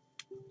gosh.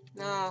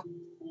 No.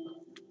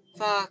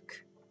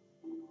 Fuck.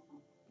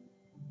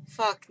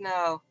 Fuck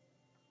no.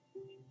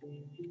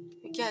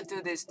 You can't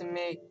do this to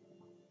me.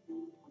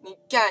 You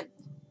can't.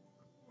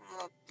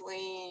 Oh,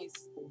 please.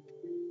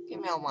 Give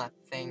me all my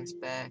things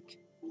back.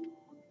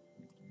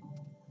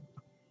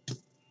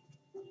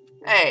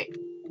 Hey.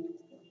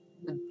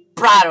 The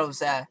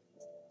Prado's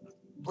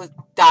let's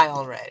die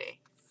already.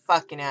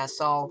 Fucking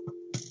asshole.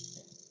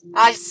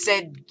 I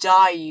said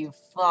die, you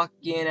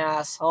fucking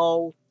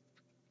asshole.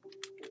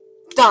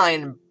 Die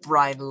in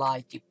bright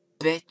light, you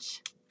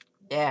bitch.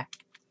 Yeah.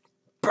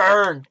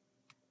 Burn.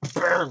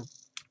 Burn.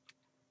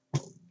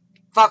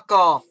 Fuck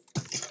off.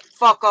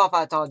 Fuck off,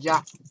 I told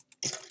ya.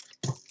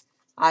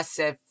 I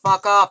said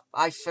fuck off.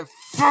 I said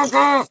fuck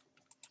off.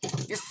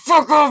 You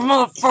fuck off,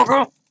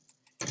 motherfucker.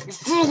 You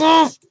fuck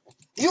off.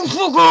 You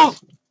fuck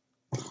off.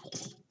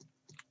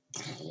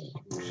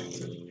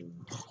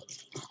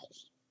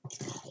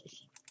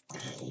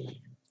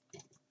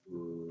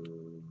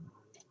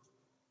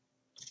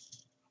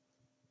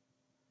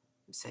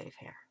 I'm safe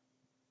here.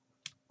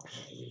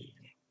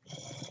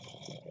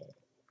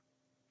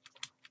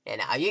 And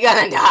now you're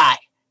gonna die.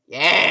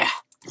 Yeah.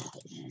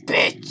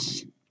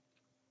 Bitch.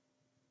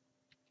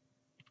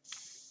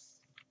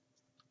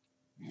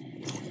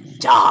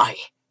 Die.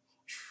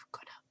 You're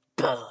gonna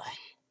burn.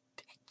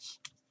 Bitch.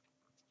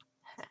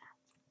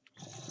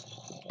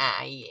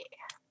 Ah, yeah.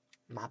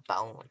 My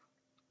bone.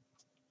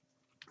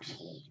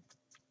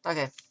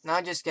 Okay, now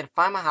I just gotta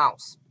find my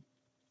house.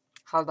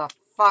 How the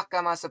fuck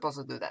am I supposed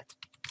to do that?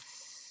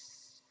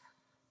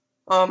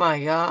 Oh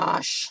my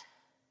gosh.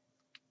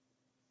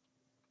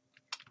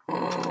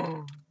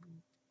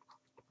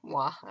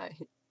 Why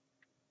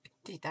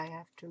did I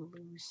have to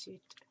lose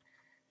it?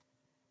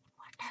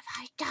 What have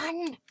I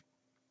done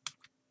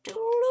to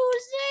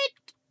lose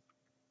it?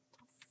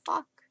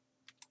 Fuck.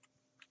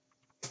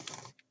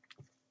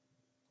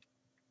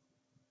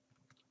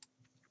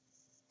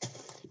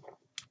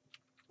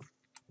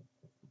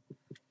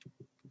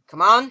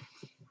 Come on.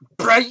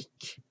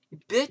 Break, you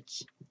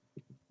bitch.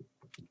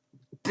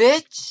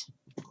 Bitch.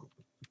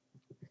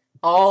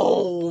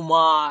 Oh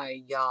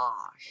my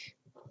gosh.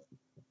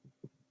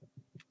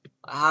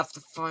 I have to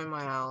find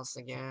my house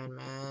again,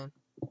 man.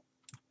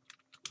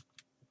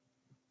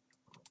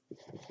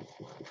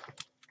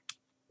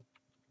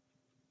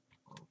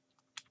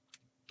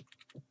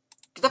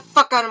 Get the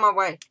fuck out of my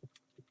way.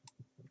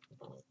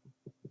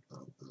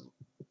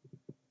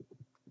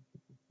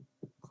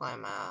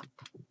 Climb up.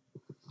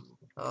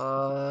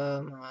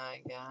 Oh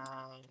my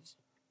gosh.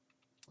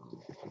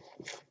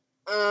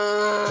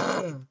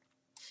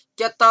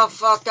 Get the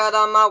fuck out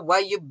of my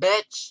way, you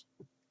bitch.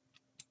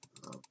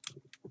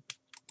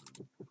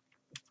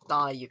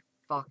 Die, you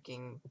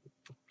fucking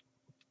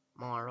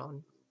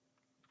moron.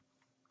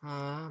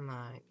 Oh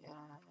my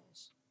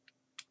gosh.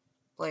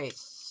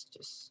 Please,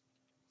 just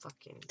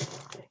fucking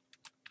die.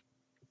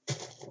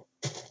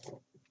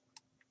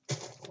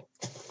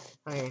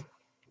 Okay,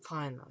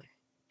 finally.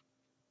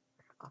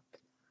 Up.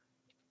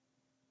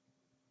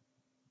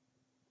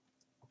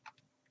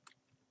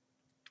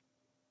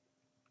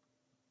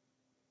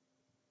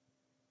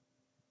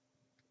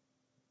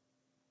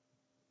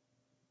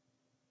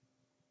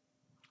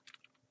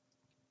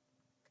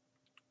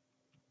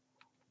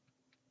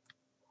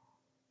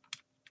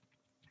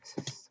 This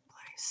is the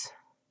place.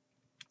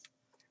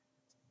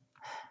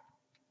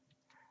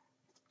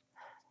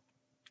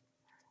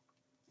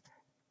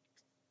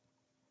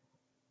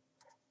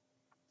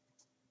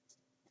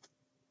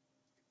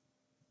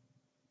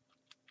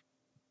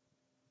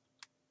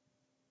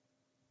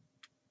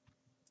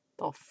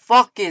 The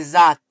fuck is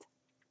that?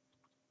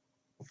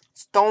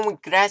 Stone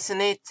with grass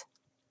in it?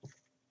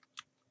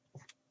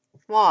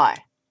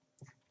 Why?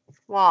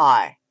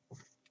 Why?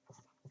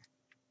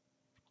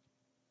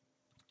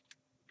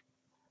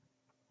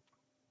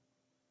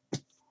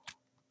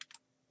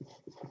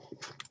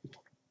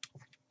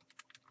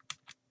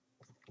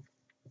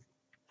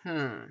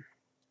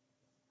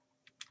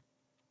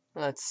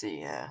 Let's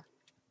see,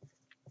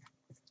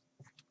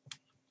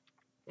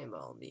 maybe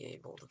I'll be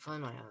able to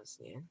find my house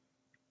again.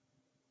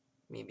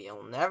 Maybe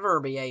I'll never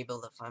be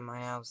able to find my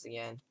house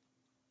again.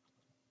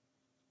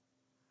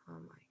 Oh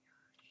my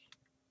gosh.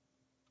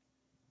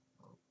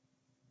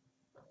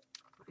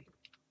 Wait,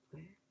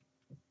 where?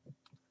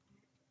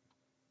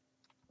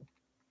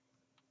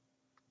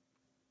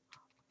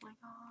 Oh my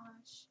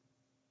gosh.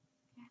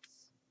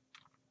 Yes.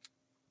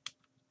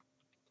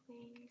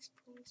 Please,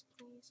 please,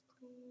 please,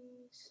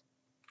 please.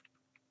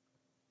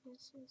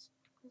 Yes, yes,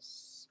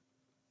 yes.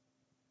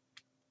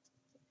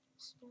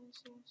 Yes,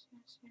 yes, yes,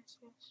 yes, yes,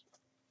 yes.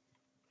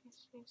 Yes,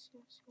 yes,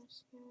 yes, yes,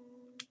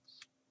 yes.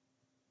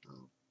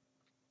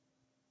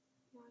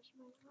 Gosh,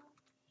 my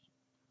gosh.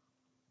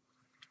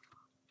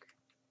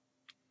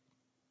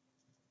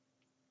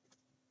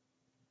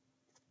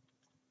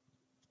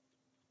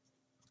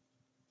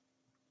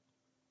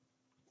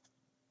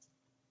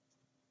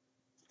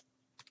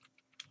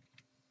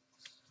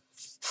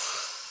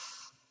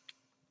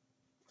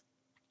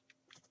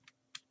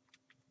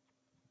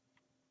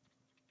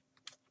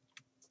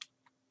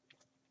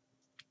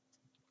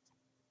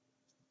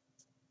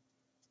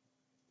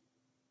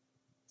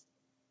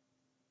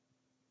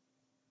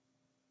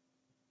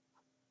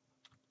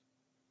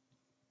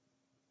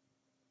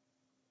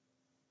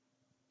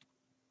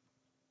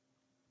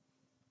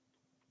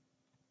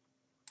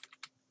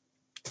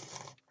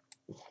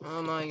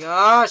 Oh my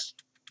gosh!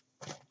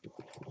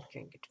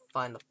 Can't get to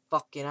find the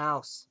fucking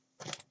house.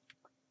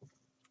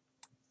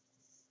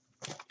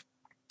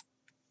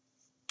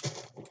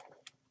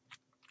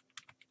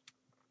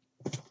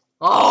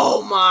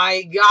 Oh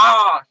my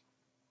god!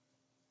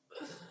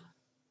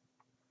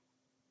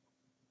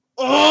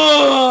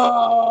 Oh!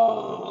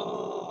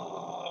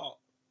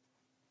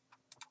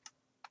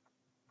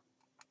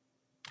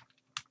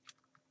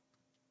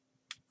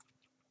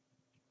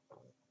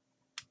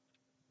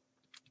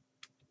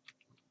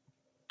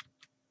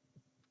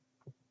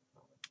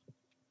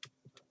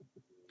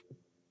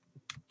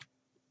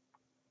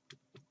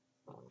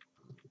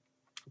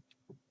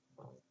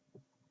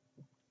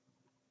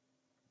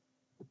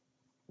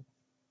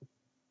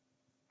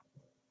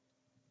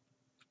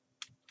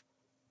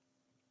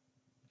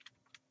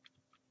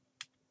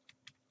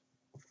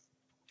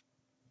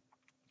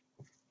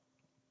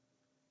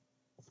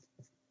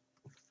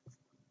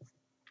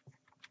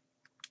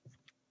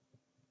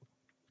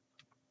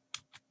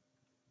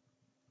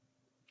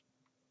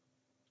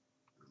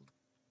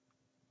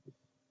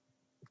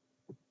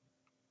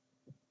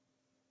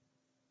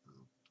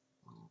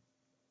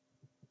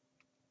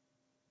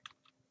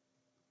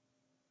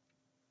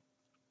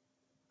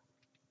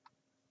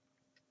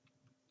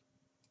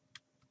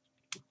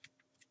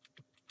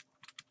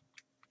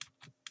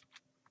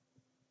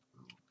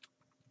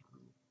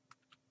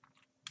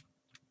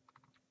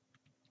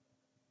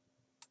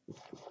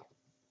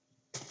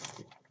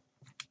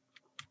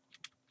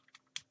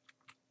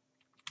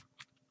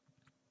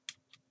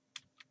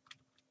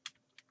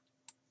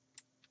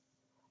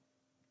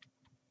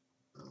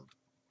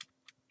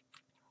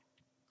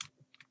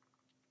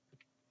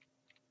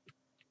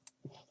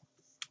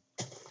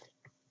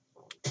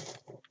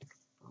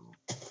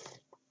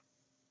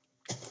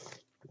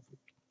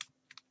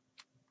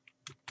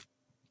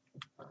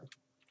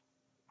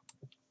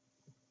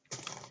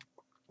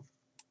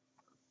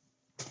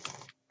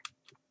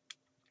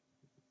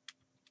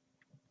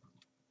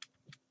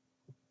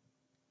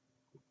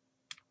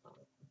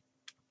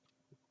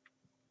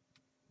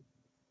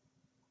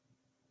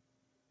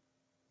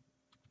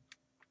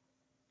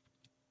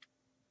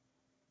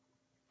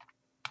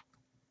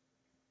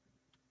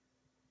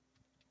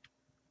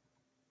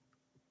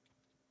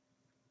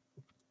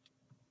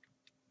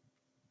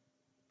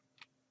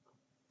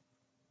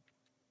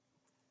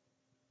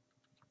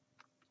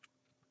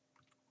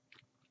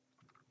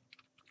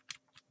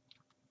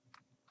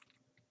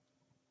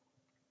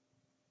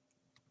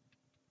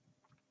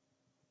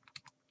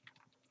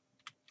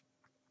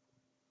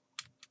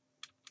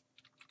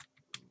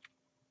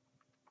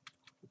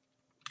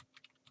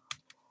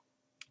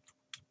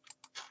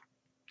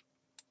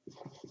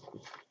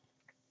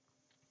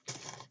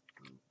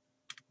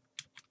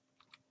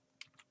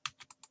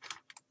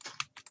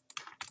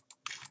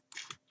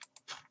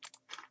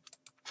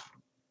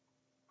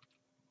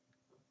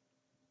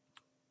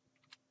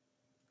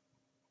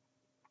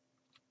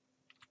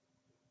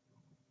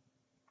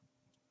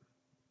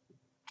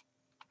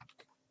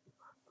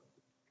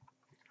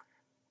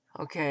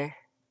 Okay,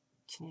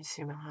 can you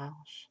see my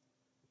house?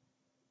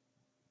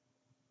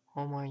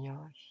 Oh my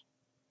gosh.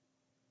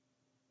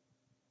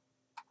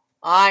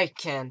 I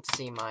can't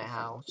see my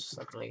house,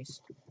 at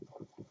least.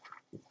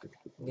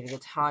 I'm gonna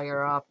get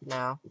higher up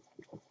now.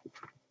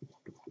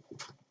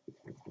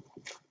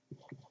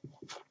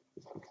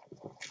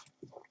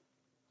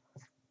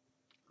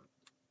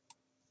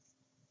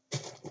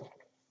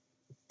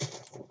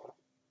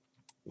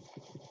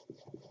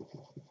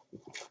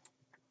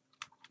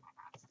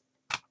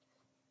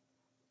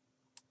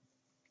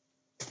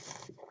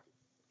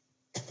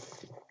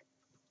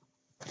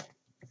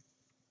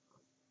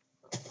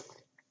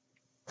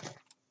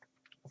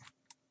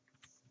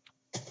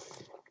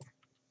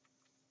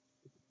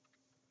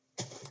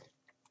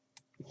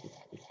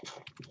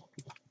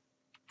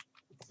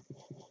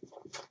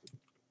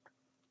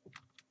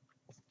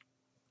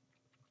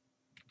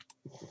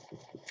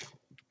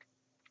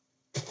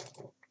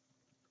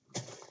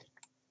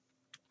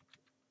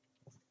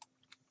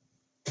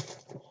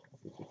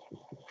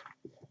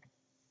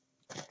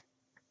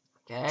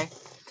 Okay.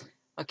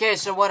 Okay,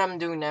 so what I'm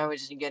doing now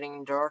is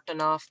getting dirt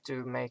enough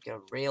to make a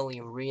really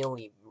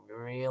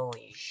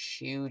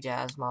huge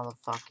ass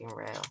motherfucking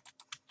rail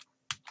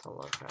to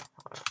look from.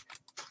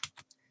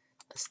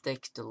 A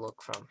stick to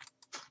look from.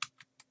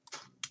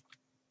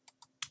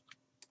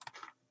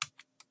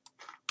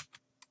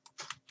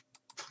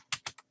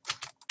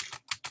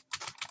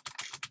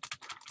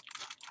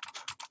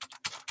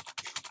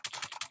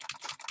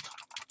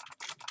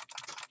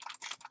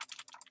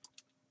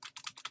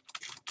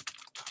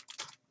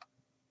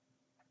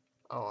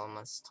 Oh, I'm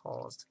as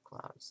tall as the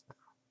clouds now.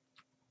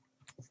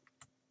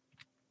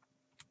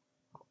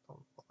 Oh,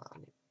 don't pull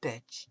on me,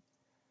 bitch.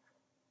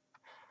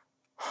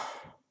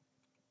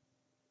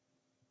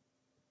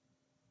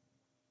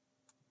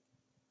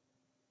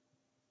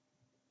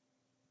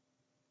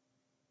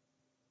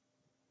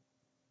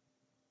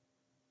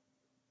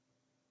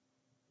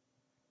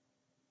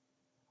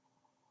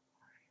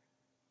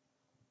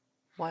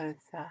 What is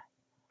that?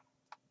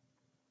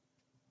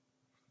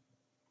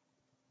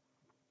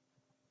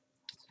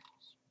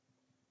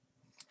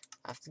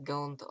 I have to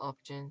go into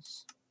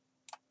options.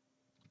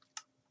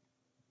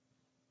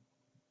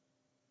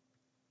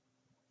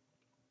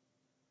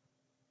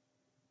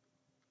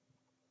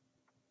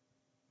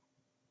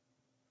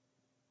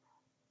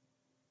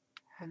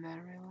 Can that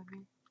really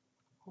be?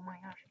 Oh my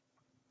gosh.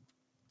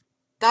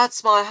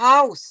 That's my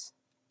house!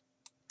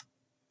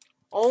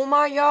 Oh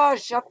my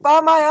gosh, I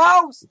found my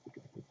house!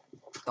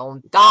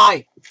 Don't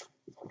die!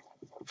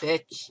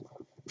 Bitch.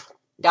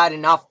 Died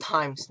enough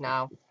times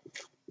now.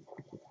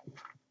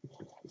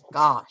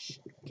 Gosh.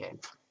 Okay.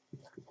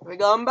 We're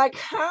going back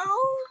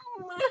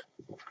home!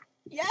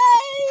 Yay!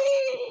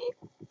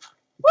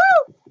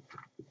 Woo!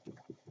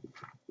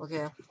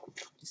 Okay.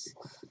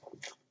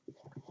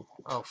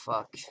 Oh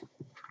fuck.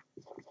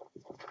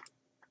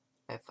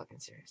 I'm fucking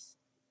serious.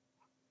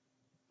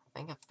 I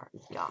think I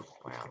forgot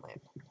where I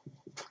live.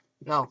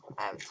 No,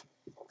 I haven't.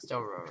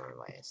 Still remember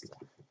my way.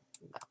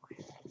 That way.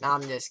 No,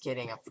 I'm just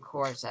kidding. Of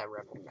course I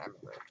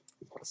remember.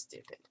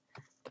 Stupid.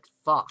 But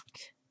fuck.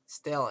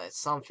 Still,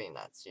 it's something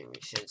that we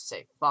should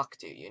say fuck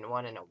to. You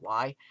wanna know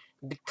why?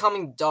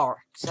 Becoming dark.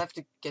 So I have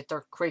to get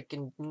there quick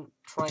and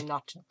try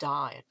not to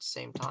die at the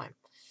same time.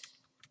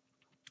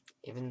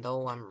 Even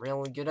though I'm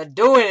really good at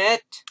doing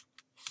it.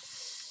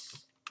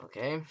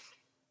 Okay.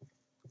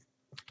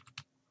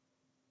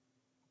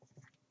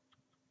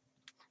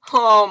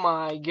 Oh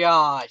my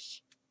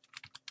gosh.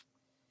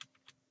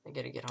 I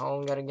gotta get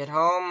home, gotta get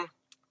home.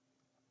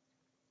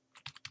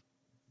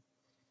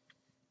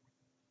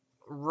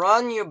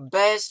 Run, you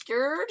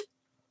bastard.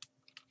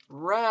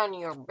 Run,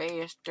 you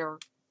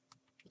bastard.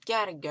 You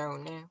gotta go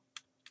now.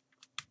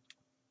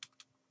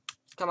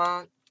 Come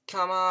on,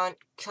 come on,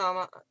 come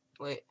on.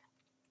 Wait,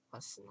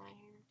 wasn't I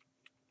here?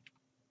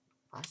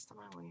 Last time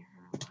I was here,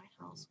 my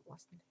house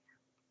wasn't here.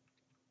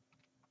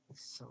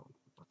 So,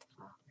 what the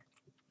fuck?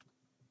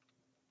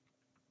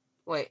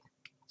 Wait,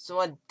 so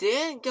I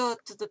did go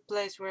to the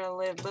place where I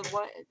live, but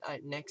what?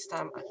 Next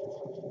time,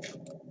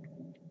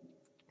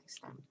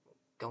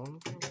 going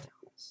to the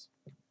house.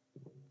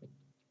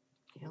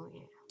 Hell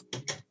yeah.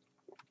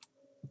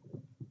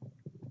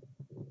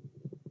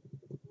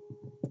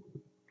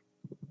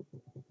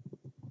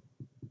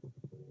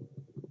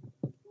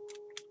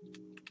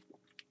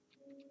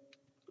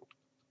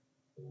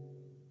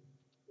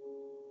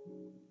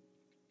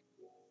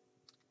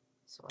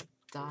 So I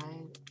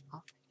died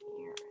up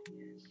here, I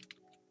guess.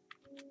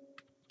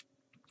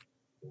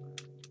 Or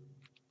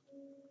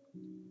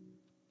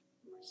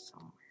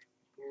somewhere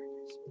here in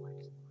this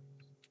place.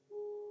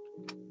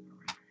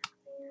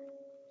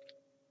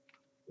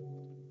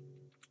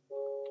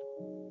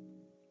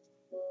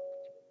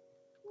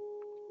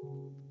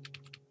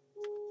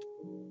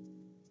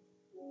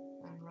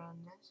 And run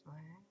this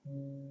way.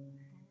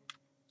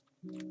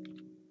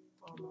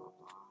 Blah, blah,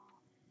 blah.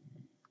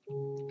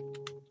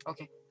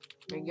 Okay,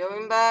 we're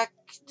going back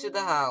to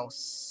the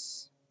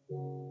house.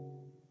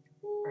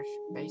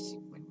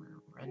 Basically,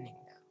 we're running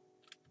now.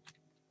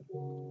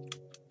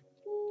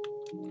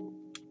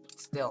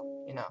 Still,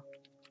 you know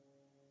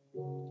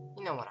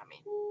what I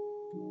mean.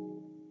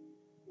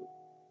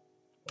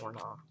 Or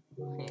not.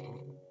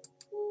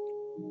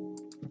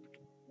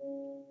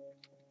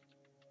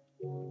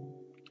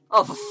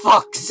 Oh, for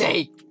fuck's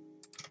sake!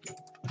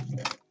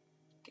 Gotta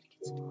get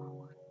some more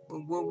wood.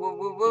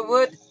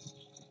 Wood.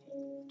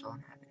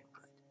 Don't have any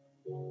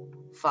wood.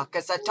 Fuck,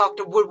 as I talk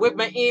to wood with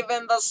me,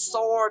 even the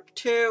sword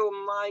too.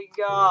 My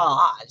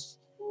gosh.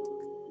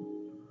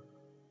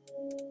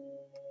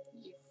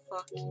 You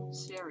fucking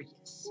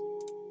serious?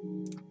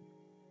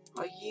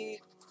 Are you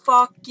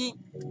fucking?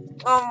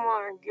 Oh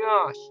my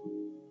gosh.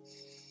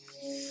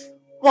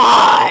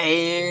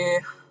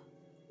 Why?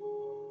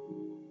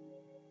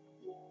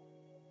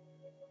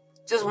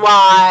 Just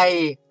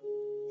why?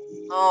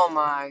 Oh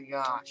my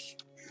gosh.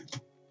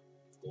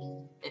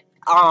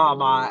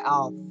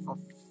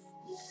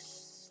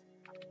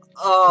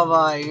 Oh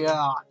my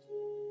god.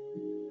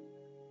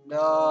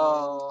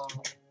 No.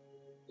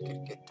 Gotta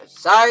get the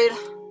side.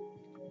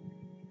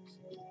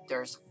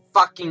 There's a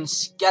fucking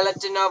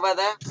skeleton over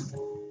there.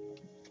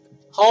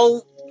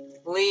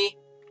 Holy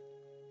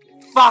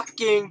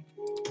fucking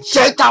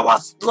shit, that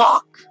was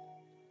blocked.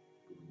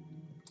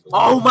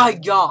 Oh my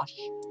gosh.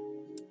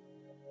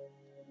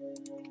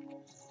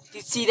 Did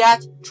you see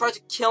that? Tried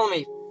to kill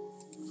me.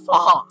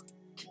 Fuck.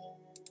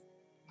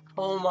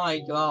 Oh my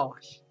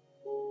gosh.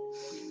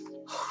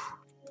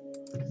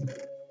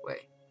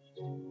 Wait.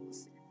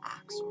 What's the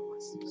axe or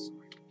what's the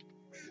sword?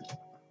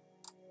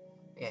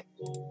 Yeah.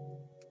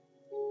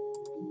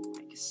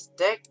 Make a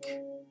stick.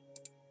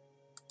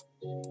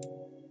 And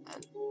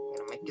I'm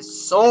gonna make a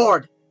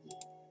sword.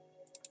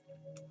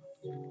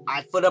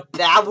 I for the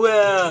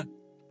power.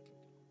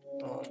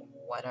 Oh,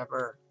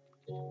 whatever.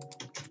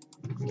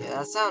 Yeah,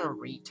 that sounded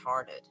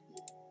retarded.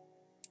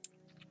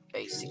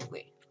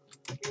 Basically.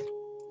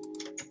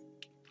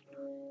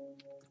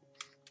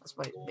 That's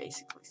what it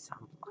basically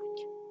sounded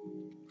like.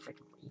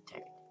 Freaking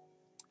retard.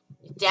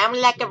 You sound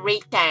like a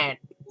retard.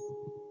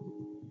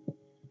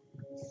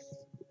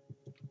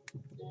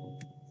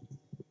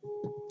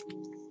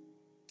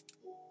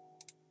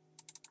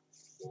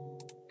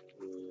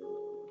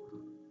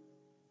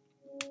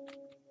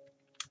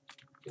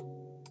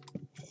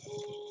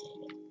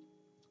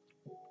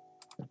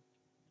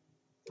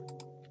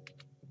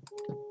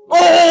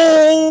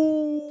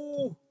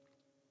 Oh!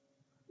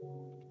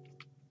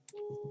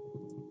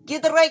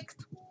 get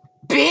wrecked,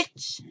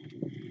 bitch!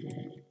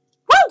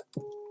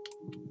 Woo!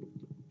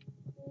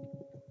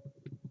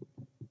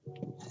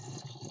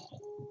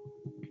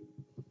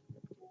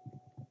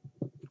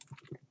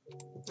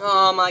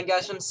 Oh my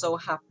gosh, I'm so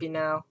happy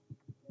now.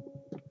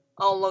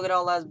 Oh, look at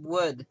all that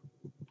wood.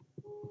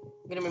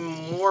 Gonna be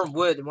more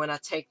wood when I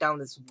take down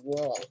this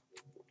wall.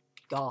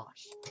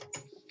 Gosh.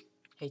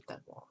 Hate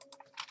that wall.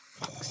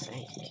 Fuck's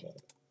sake.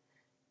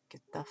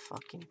 Get that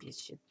fucking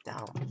bitch shit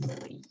down,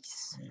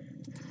 please.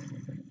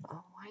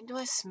 Oh, why do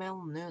I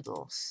smell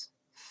noodles?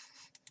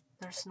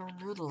 There's no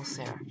noodles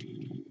here.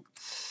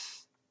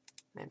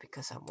 Maybe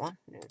because I want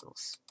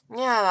noodles.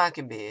 Yeah, that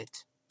could be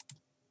it.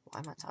 Why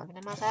am I talking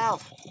to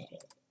myself?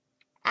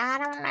 I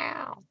don't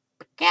know.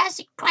 Because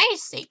you're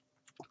crazy.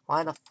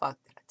 Why the fuck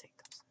did I take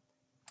those?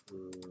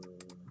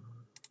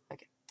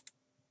 Okay.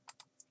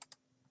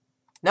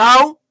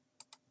 No!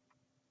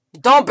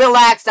 Don't build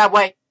axe that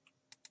way!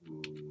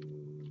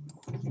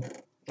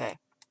 Okay.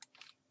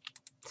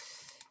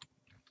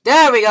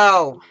 There we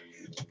go!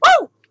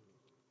 Woo!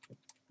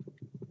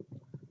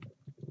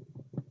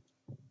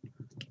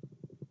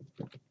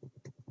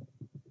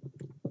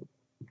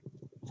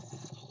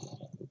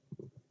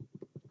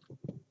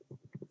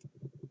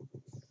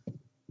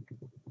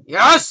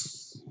 Yes!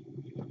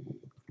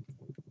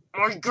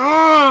 Oh my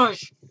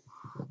gosh!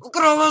 Look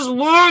at all this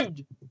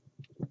wood!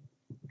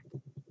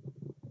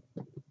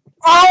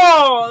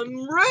 Oh, I'm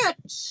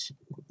rich!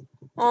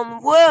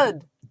 On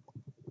wood!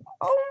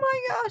 Oh my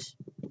gosh!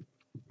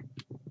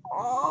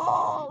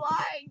 Oh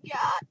my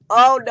god!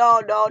 Oh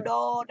no, no,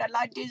 no! The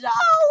light is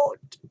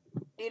out!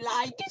 The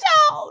light is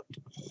out!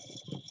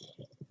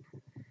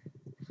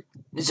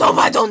 Let's hope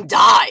I don't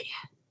die!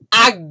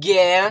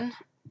 Again!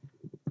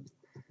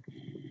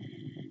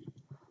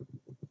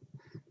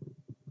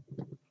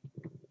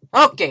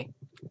 Okay.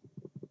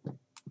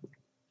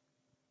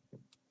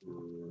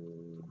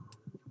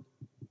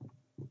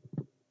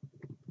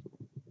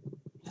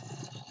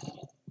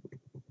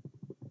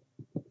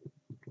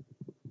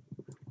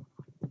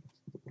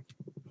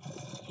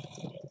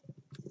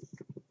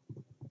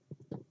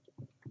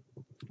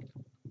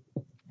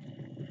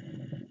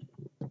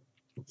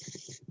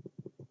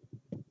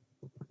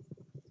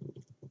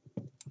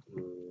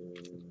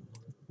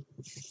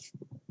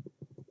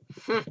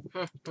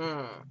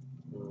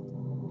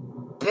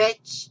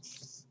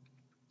 Bitch!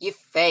 You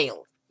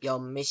failed your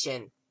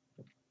mission.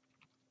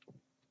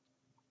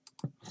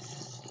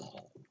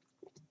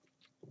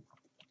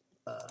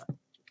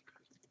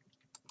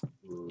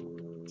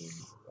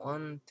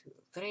 One, two,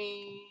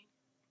 three.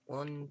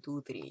 1,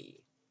 2,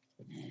 3.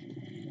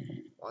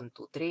 1,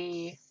 2,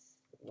 3.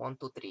 1,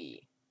 2,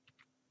 3.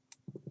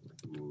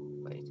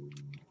 Wait.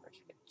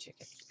 Check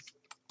it.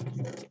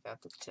 Check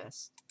out the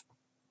chest.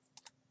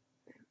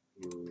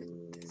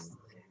 Put this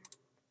there.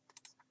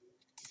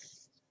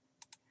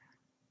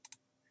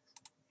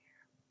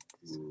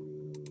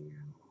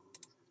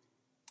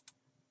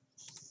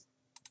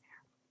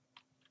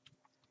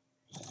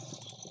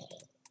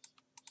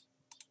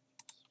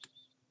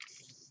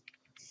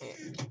 Okay.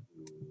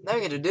 Now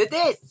we're gonna do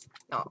this!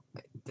 No,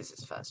 wait, this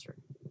is faster.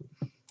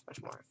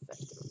 Much more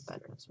effective and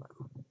better as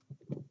well.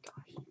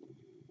 Gosh.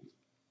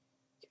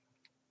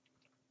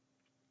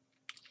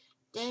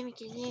 Damn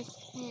it, you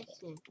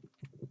person.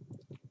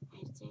 I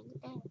turned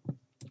it back.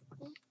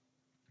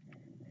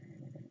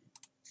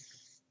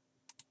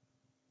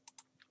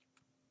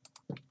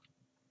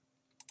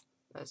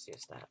 Let's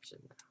use the option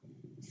now.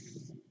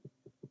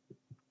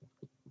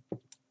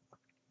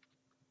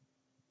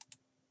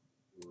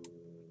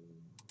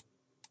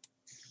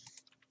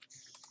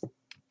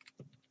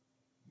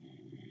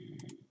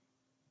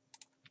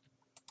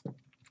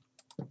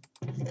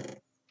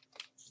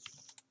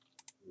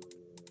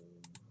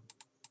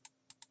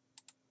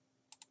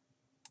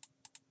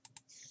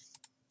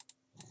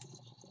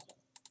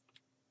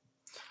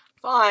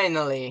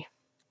 Finally!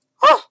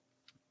 Oh!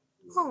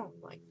 Oh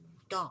my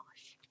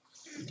gosh.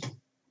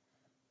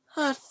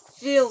 That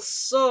feels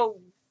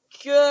so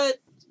good.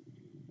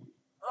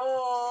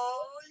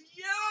 Oh,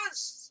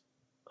 yes!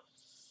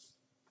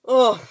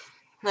 Oh,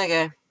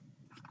 okay.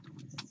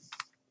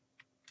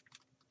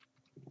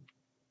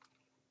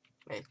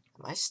 Wait,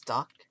 am I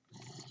stuck?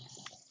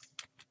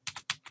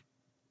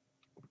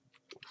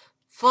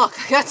 Fuck,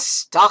 I got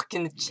stuck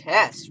in the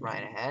chest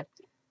right ahead.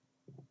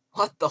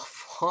 What the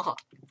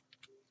fuck?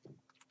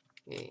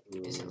 Okay,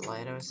 is it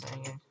light or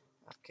something?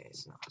 Okay,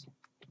 it's not.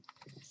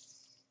 Let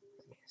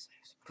me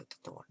just put the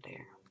door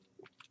there.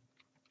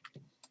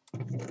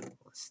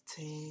 Let's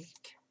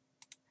take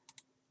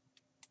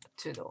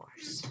 2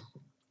 doors.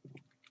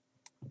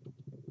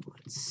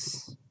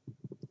 Let's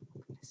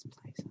open this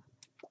place up.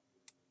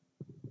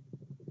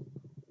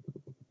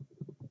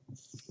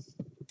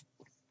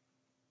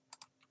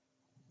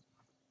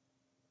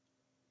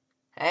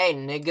 Hey,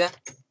 nigga.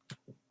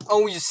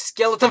 Oh, you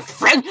skeleton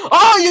friend!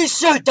 Oh, you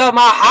shoot at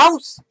my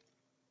house!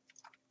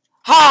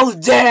 How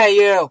dare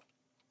you!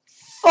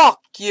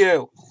 Fuck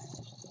you!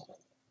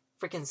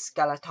 Freaking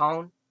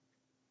skeleton.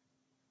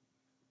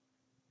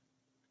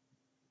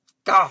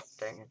 God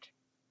dang it.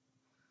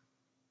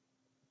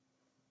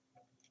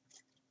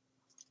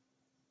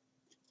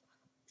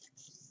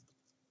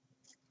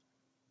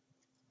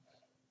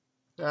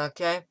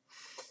 Okay.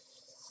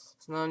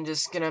 So I'm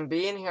just gonna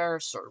be in here,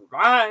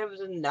 survive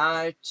the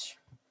night.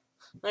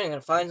 I'm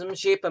gonna find some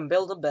sheep and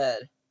build a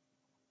bed.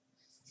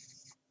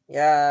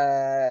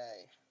 Yay!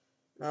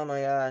 Oh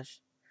my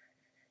gosh.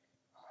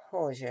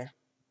 Holy shit.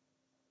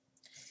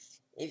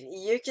 If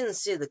you can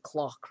see the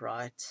clock,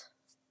 right?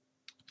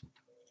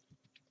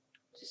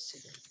 Just see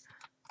it.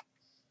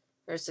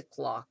 Here's the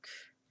clock.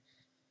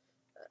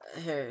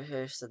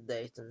 Here's the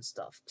date and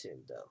stuff too,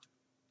 though.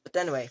 But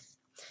anyway,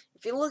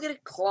 if you look at the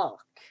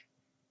clock,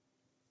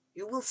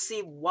 you will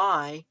see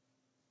why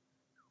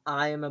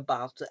I am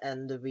about to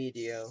end the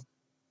video.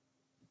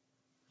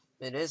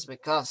 It is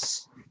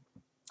because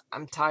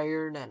I'm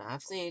tired and I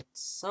have to eat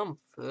some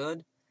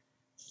food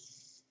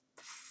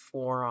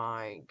before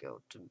I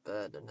go to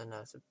bed, and then I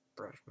have to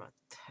brush my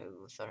teeth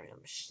or some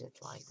shit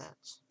like that.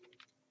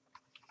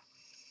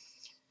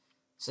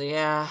 So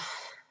yeah.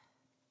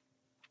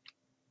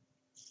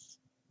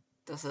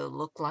 Does it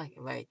look like...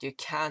 Wait, you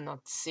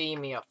cannot see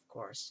me, of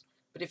course.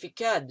 But if you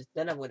could,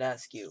 then I would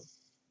ask you,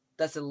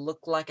 does it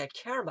look like I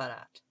care about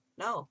that?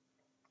 No.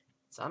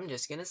 So I'm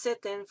just gonna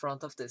sit in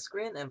front of the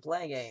screen and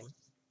play a game.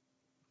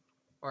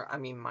 Or, I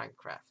mean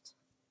Minecraft.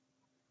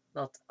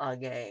 Not a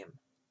game.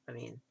 I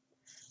mean,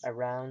 a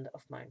round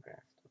of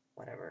Minecraft.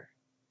 Whatever.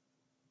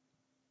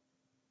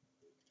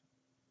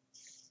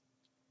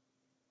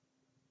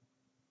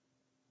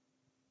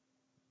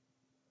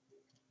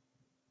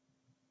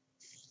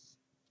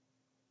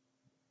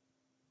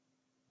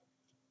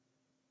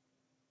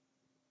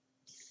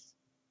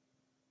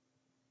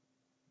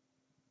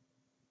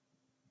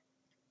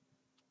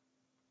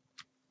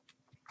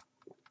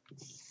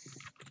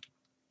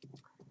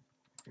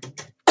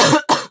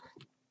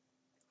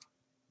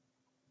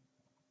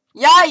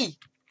 Yay!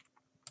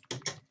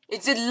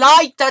 It's a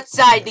light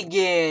outside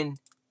again!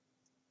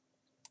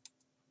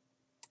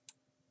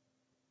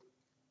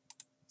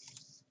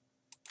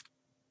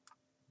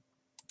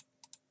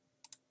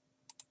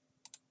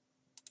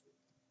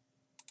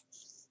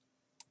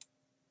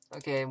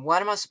 Okay,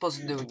 what am I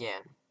supposed to do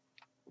again?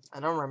 I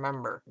don't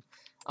remember.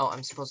 Oh,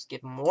 I'm supposed to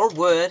get more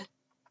wood.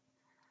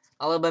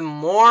 A little bit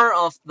more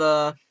of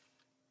the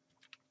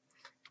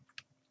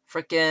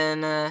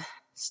freaking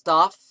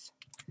stuff.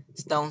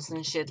 Stones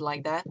and shit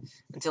like that.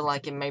 Until I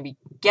can maybe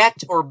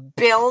get or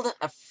build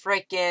a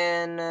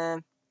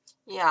freaking...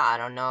 yeah, I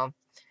don't know.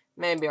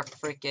 Maybe a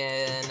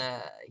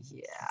freaking...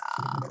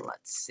 yeah,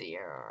 let's see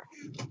here.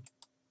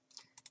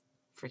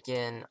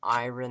 Freaking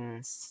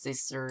iron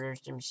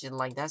scissors and shit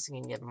like that. So I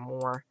can get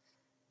more...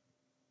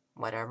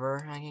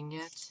 whatever I can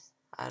get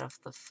out of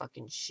the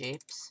fucking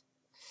shapes.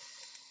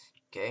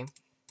 Okay.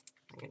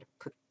 I'm gonna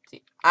put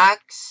the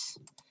axe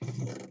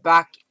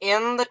back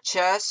in the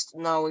chest.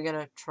 Now we're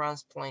gonna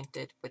transplant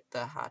it with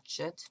the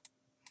hatchet.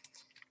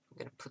 I'm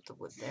gonna put the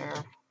wood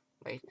there.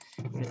 Wait.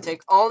 I'm gonna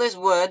take all this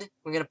wood.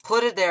 We're gonna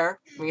put it there.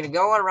 We're gonna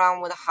go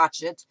around with a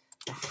hatchet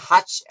to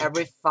hatch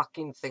every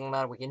fucking thing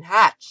that we can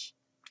hatch.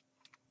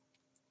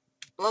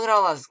 Look at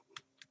all this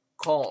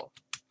coal.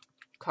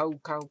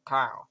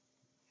 Cow.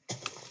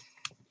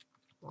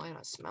 Why do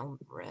I smell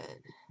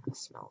bread? It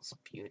smells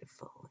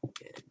beautiful and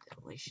good,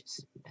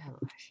 delicious, and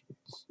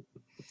delicious.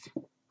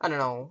 I don't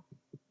know.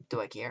 Do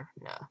I care?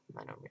 No,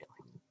 I don't really.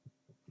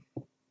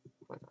 I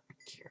don't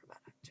care about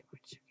it too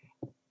much.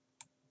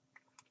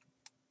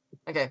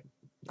 Okay,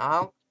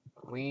 now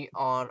we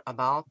are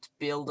about to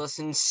build us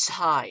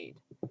inside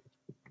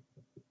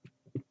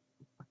the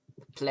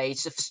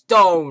place of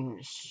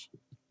stones.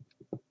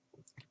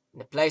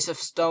 The place of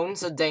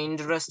stones are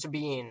dangerous to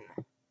be in.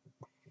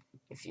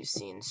 If you've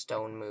seen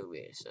stone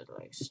movies, at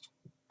least.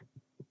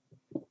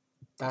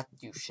 That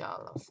you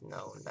shall have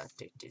known that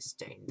it is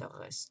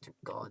dangerous to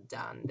go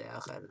down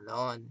there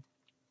alone.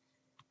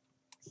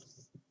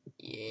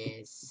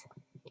 Yes,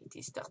 it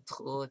is the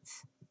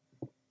truth.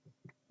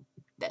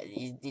 That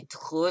is the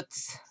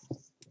truth.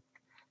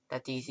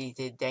 That it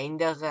is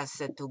dangerous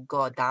to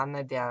go down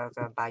there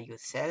by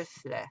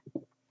yourself.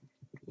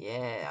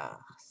 Yes.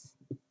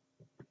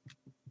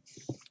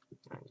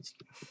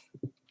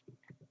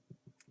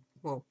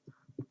 Whoa,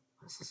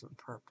 this is some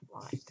purple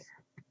light there.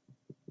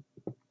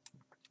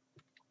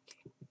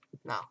 Okay,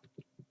 now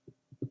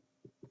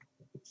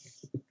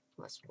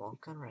let's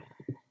walk around.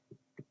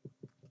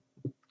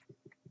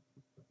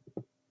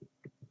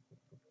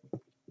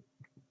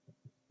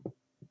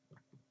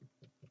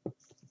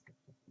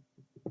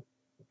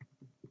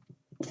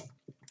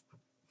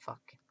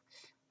 Fuck.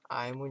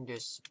 I was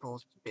just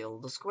supposed to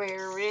build a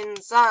square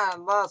inside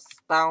the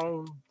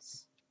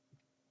stones.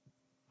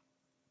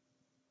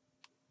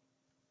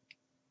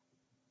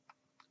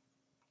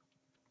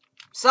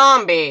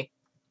 Zombie!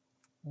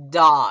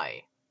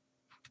 Die.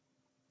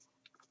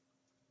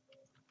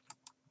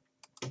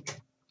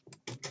 Gotta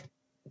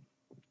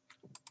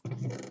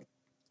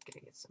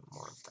get some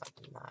more of that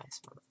nice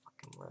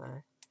motherfucking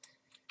wood.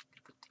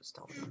 Put the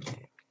stone in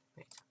there.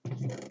 Wait.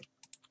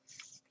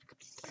 Put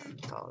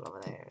that all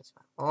over there as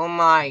well. Oh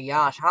my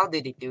gosh, how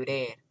did he do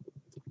that?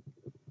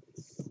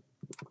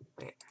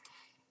 Wait.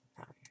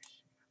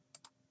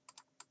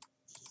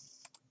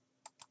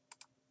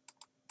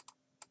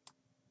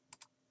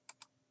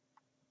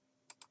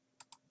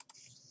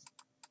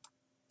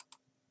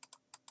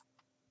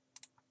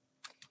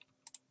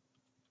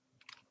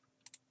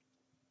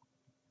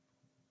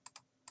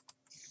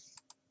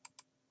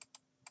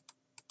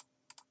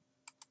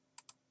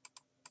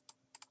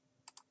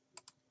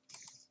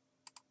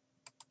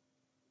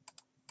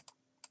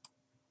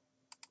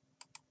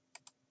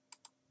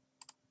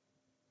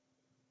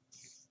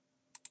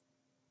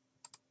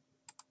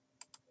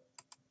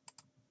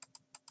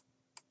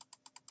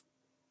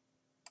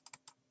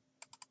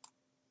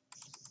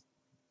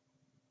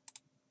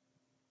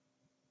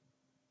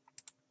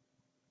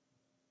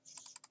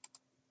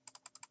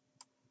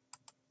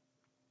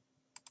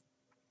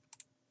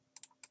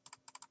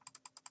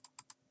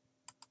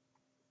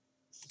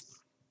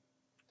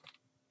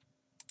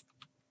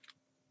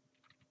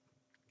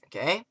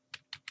 Okay.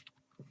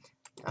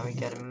 Now we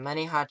get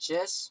many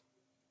hatches.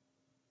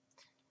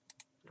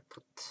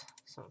 Put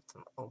some of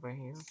them over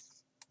here.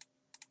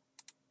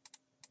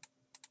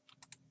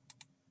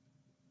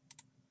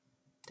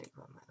 Take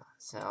one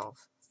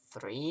myself.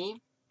 3.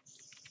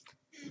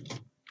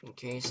 In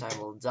case I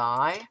will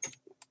die.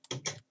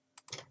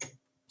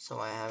 So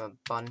I have a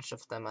bunch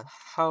of them at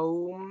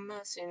home,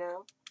 as you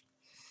know.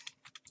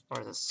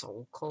 Or the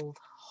so-called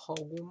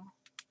home.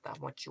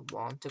 That what you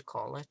want to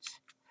call it.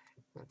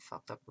 And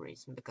fucked up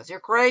reason. Because you're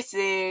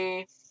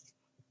crazy!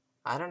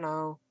 I don't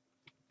know.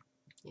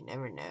 You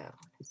never know.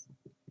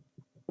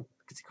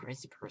 Because a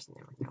crazy person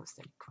never knows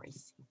they're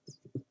crazy.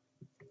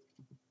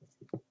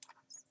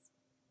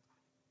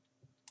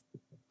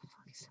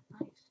 Fuck is so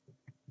nice.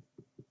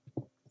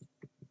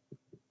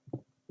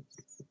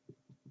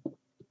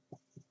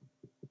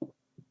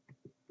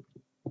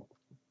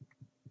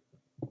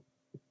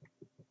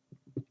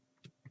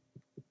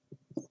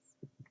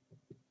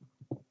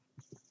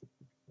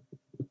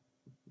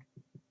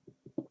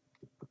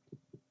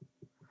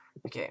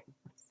 Okay.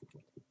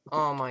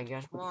 Oh my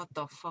gosh, what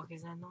the fuck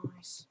is that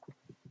noise?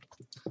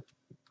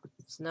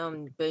 So now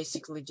I'm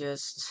basically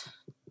just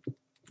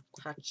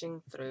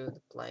hatching through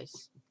the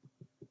place.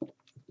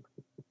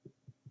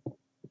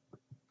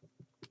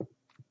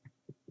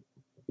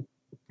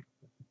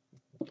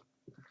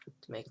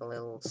 To make a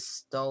little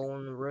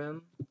stone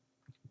room.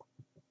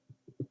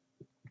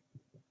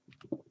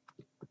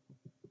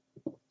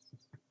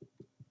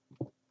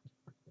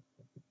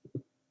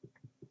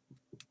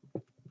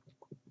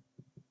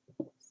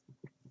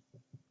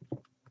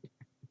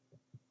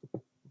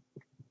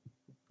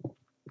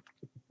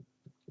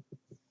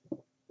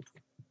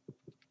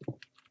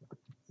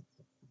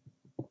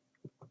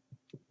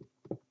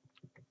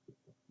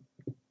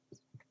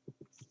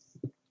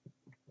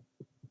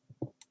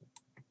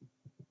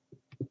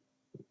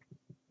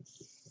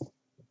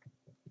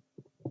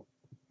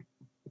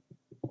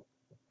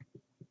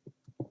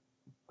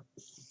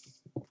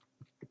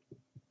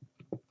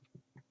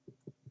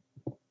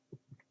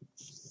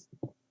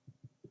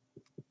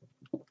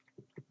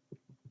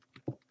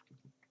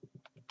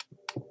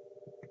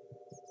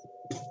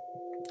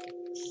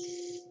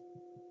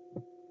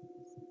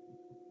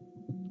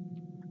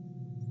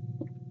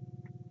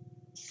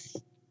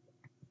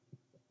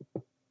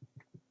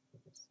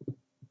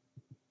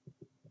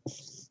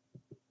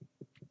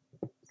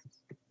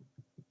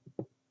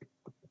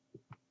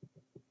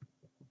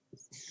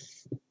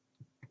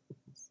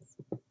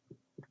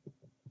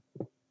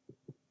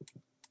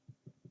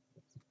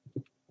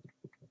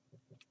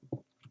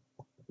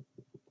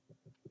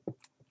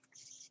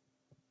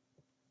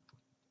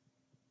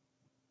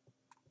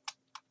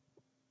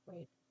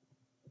 Wait.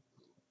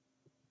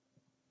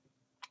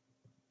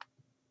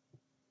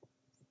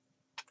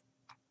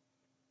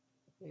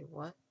 Wait,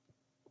 what?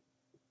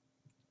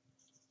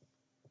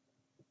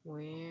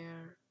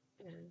 Where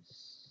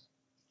is...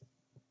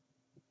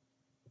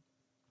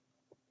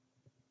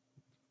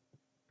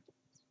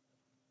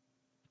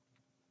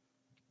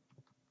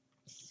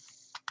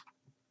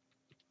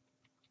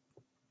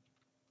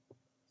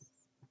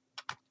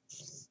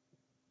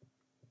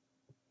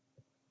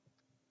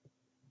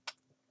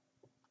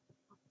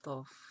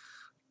 the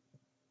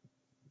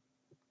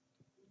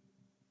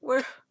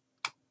where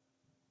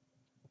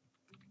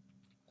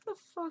the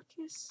fuck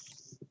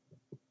is...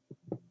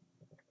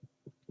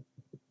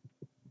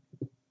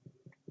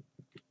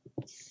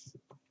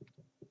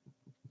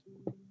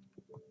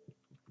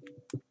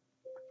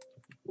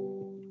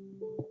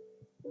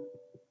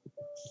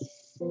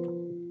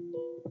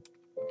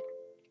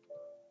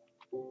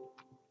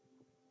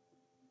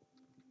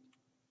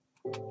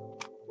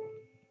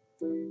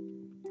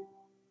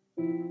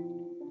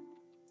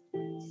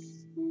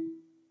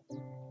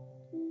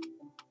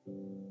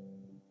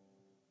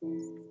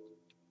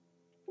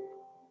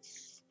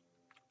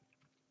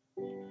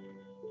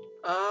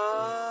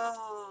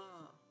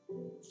 Ah.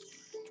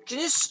 Can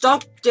you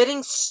stop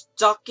getting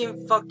stuck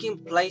in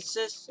fucking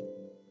places?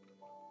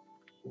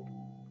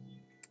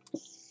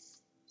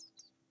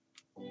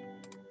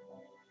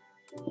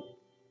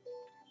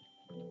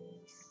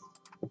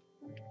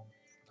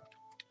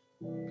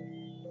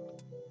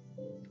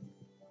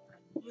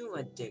 I knew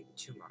I did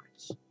too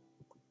much.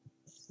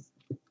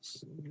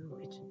 Just knew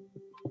it.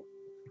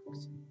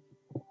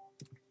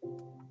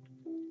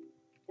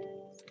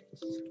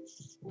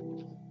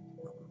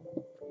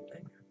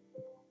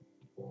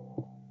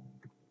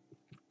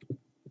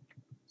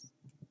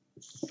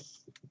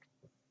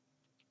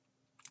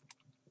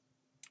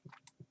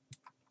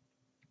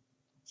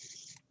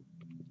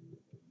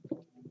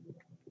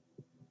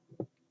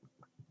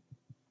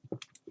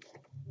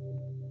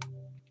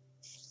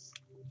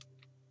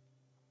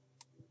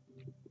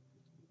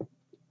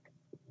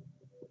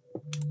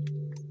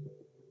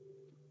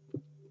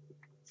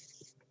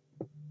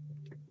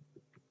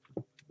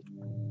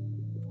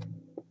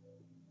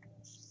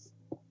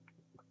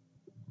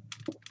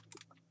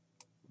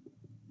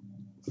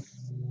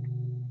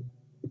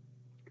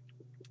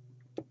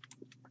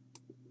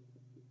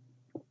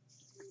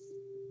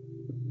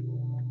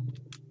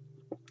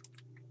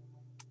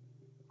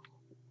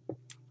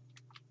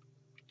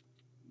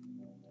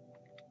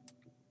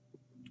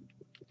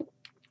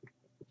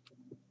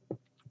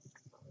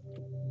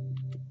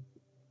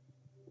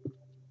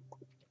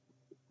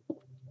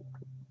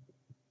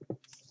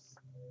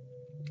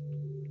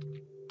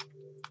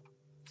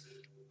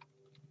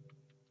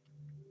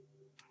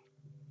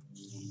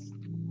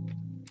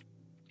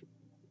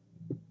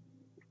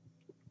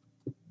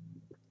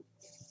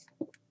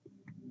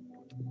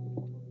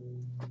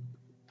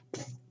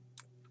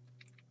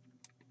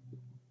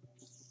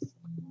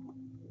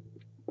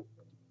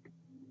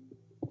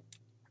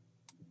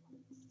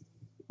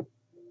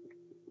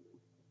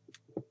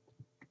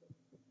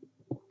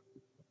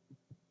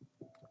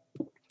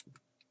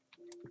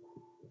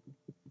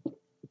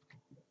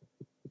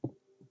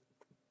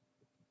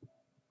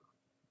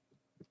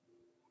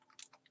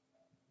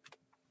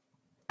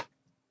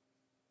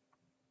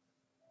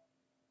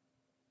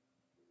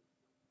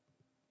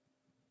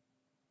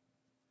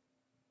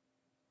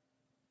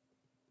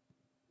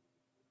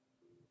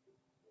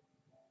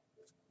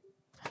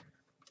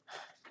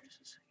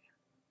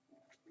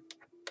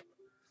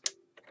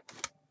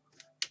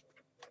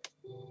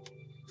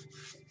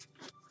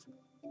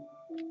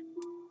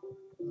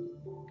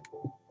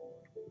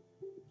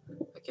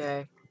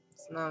 Okay,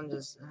 so now I'm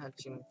just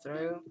hatching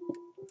through.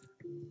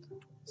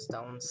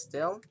 Stone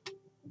still.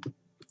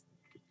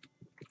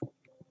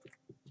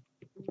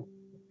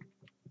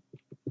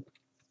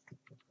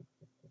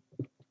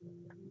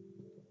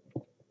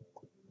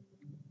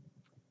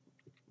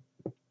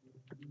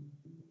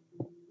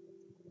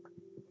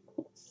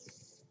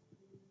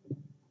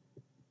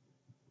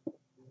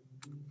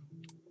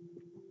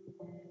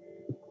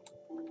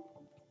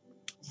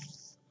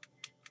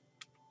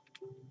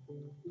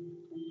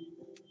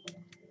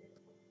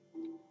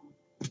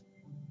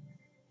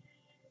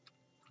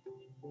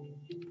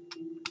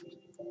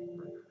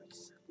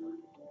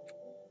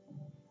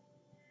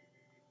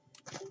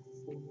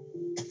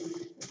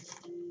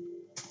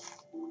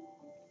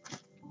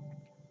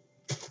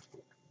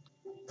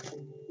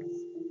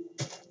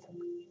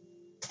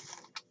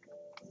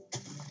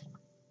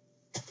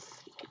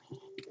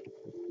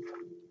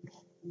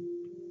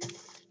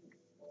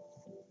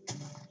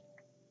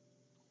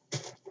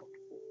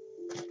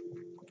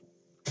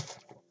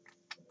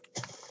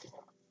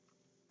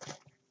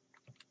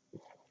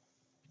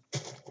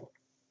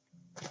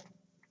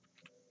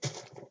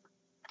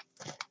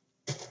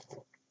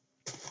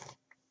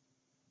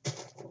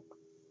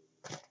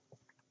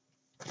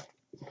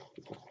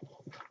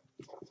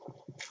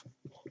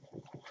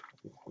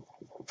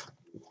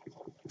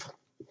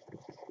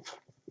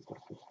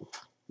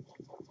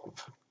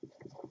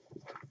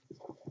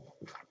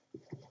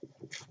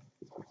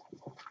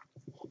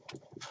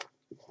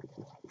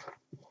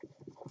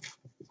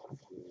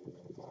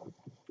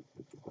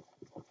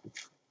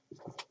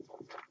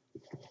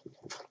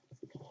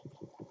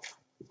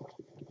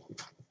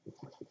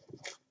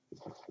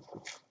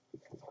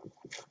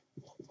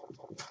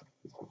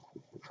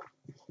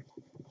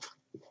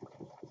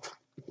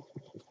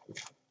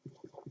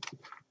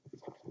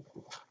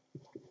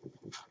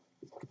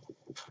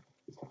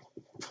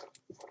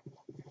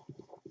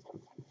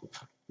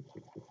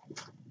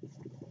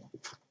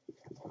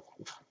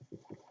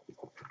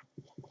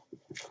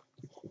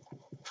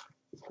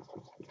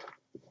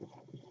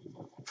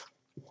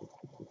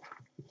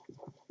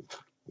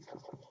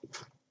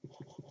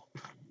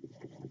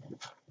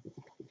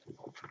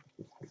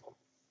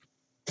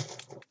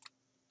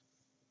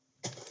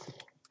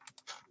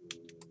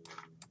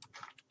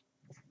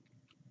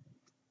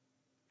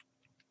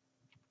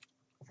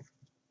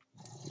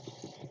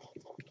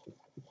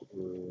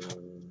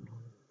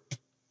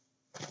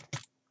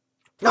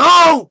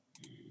 No!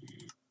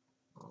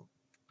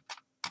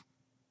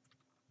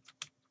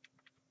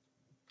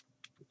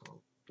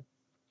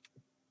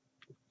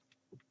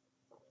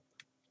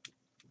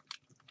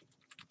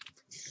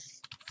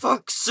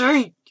 Fuck's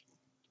sake!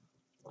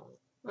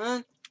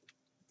 Man.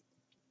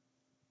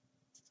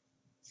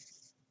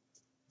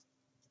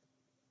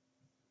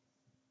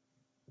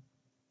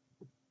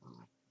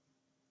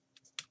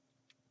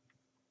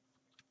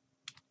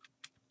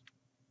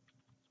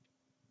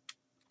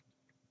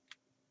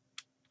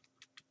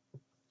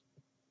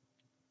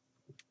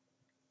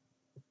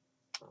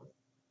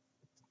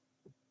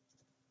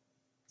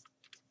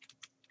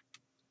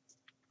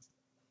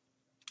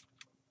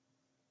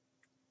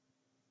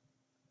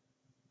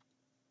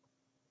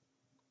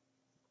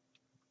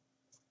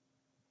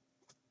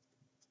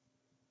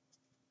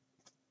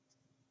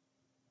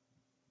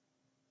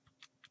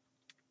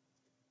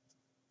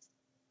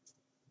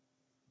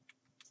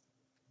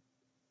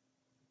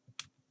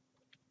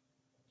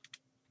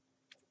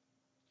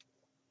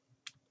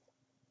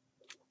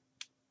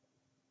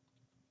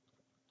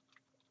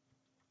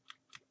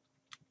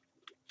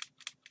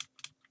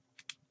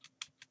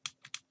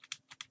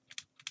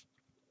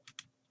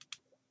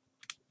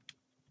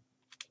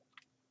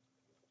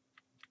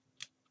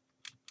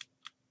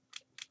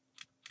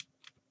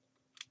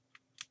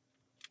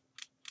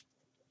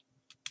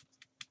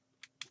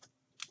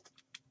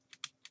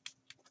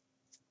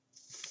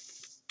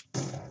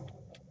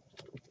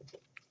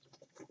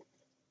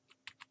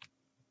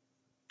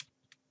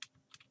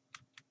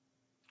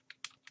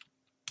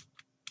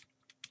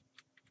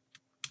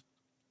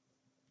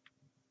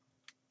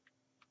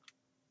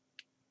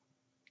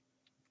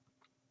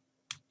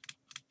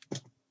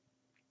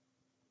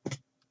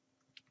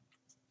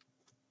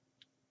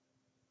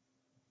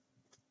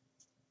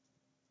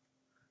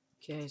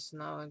 Okay, so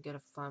now I gotta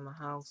find my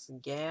house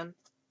again.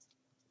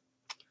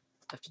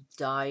 After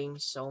dying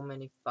so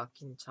many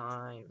fucking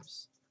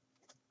times.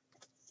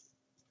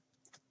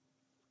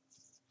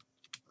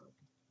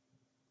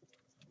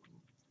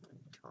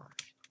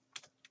 Gosh.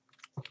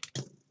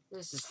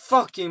 This is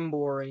fucking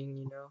boring,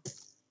 you know?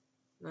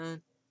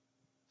 Man.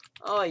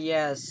 Oh,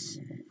 yes.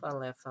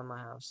 Finally, I found my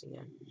house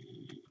again.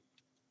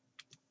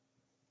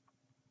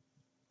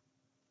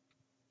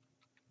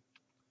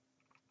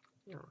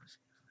 You know,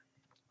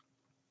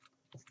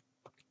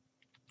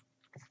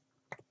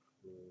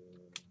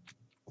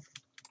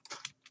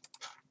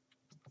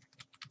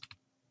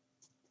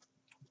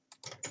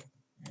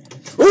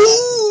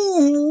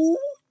 ooh!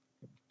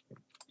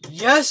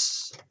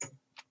 Yes!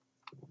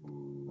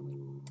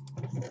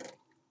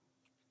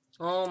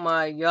 Oh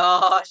my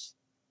gosh.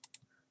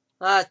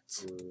 That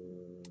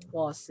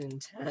was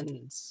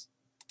intense.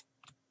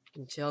 I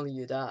can tell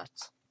you that.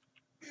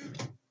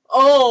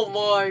 Oh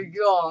my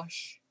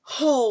gosh.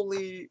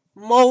 Holy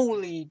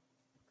moly.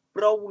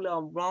 Bro.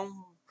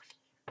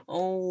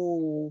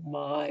 Oh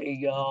my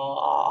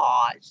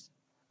gosh.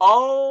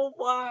 Oh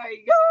my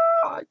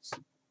gosh.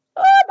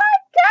 Oh my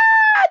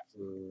god.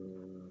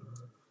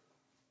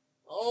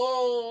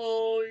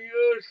 Oh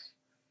yes.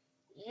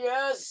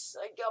 Yes,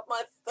 I got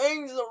my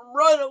things to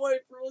run away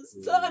from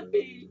a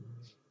zombie.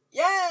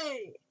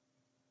 Yay.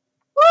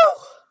 Woo.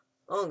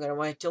 I'm gonna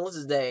wait till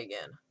this day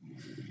again.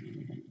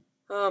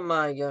 Oh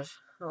my gosh.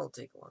 That'll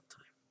take a long time.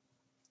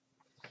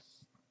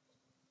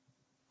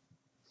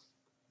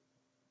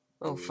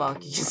 Oh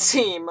fuck, you can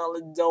see him on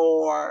the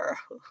door.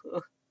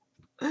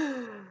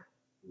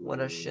 What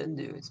I should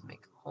do is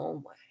make a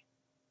hallway.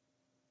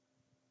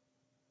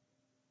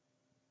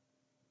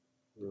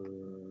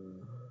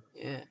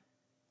 Yeah.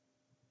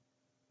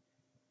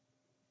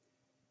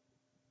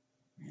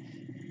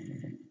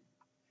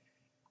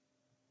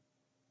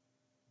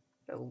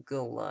 It will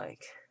go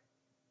like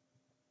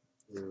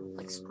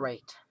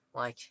straight.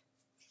 Like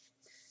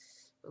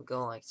it'll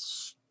go like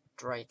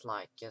straight,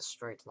 like a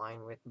straight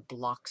line with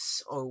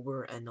blocks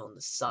over and on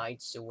the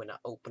side, so when I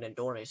open a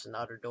door there's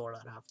another door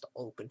that I have to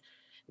open.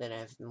 Then I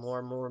have more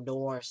and more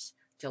doors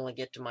till I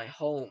get to my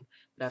home.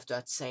 But after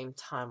at the same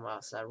time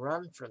as I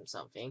run from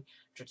something,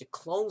 try to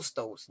close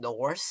those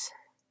doors.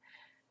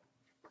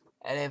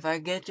 And if I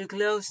get too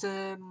close to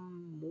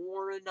them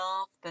more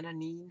enough than I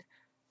need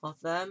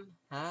of them,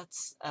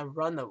 that's a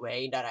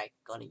runaway that I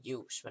gonna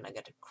use when I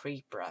get a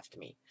creeper after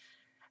me.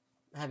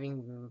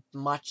 Having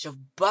much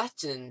of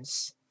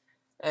buttons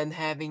and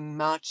having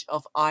much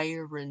of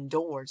iron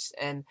doors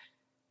and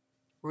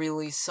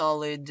really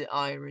solid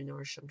iron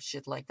or some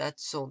shit like that,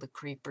 so the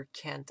creeper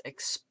can't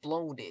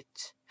explode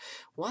it.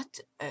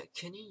 What?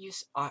 Can you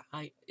use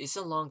it's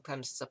a long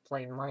time since I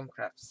played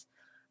Minecraft,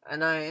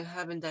 and I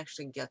haven't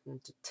actually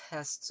gotten to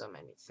test so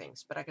many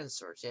things, but I can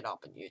search it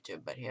up on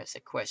YouTube. But here's a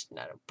question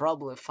that I'll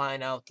probably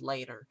find out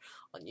later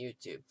on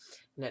YouTube,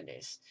 and that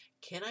is,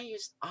 can I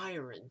use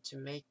iron to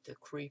make the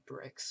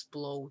creeper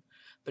explode,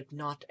 but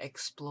not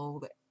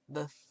explode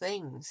the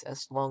things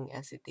as long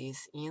as it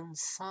is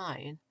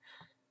inside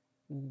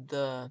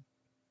the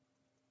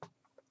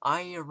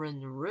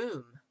iron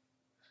room,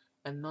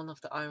 and none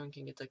of the iron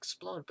can get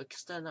exploded?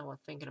 Because then I was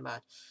thinking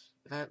about,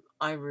 if I have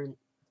iron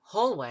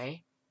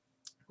hallway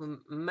with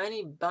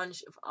many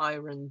bunch of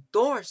iron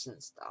doors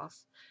and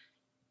stuff,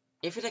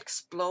 if it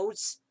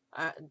explodes,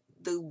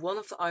 the one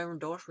of the iron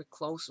doors will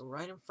close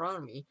right in front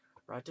of me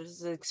right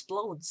as it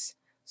explodes,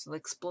 so the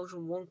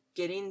explosion won't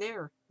get in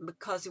there.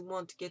 Because it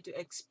won't get to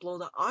explode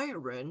the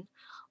iron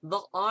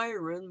will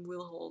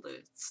hold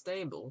it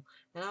stable,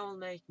 and that will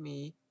make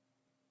me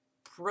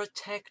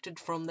protected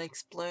from the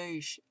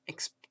explosion.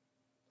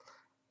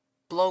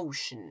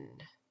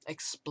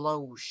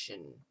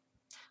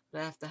 I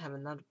have to have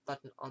another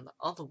button on the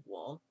other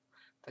wall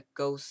that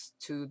goes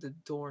to the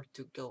door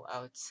to go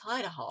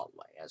outside the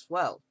hallway as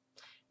well.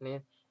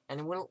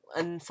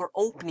 And for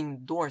opening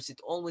doors,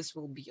 it always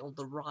will be on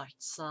the right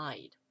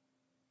side.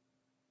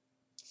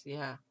 So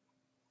yeah,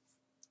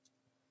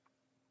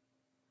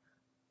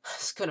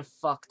 it's kind of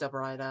fucked up,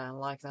 right? I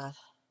like that.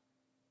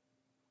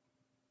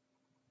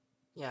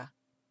 Yeah.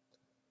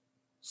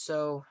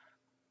 So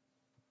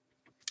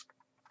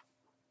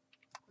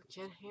I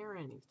can't hear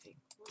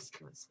anything. Let's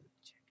go inside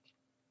and check.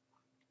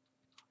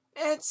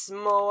 It's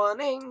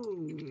morning.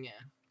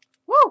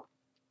 Woo.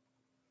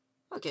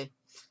 Okay.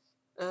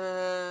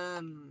 My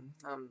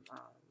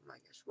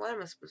gosh, what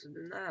am I supposed to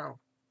do now?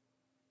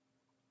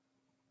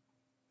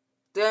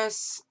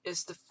 This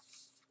is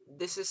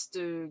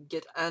to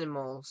get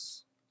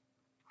animals.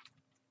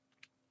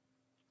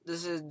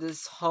 This is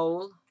this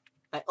hole.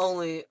 I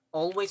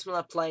always when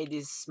I play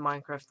this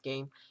Minecraft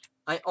game,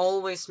 I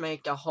always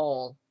make a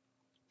hole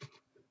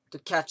to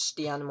catch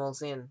the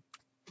animals in.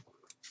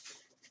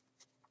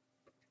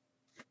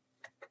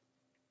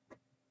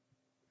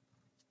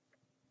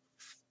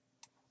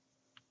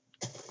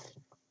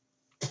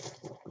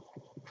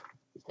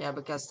 Yeah,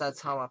 because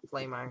that's how I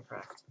play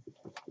Minecraft.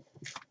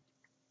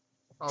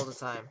 All the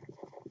time.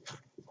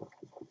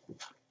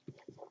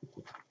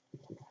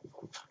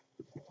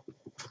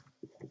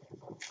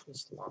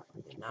 Just love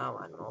me now,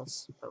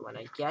 animals. But when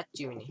I get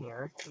you in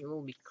here, you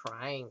will be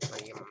crying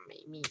for your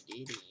Mimi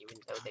Diddy, even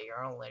though they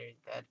are already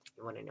dead.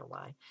 You wanna know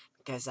why?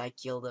 Because I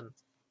killed them.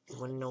 You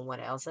wanna know what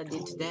else I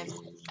did to them?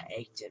 I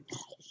ate them.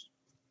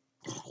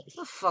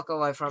 The fuck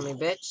away from me,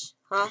 bitch.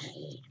 Huh?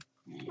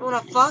 You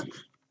wanna fuck?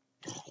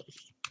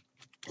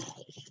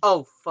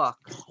 Oh, fuck.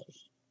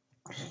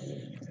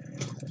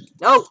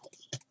 No!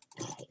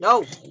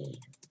 No!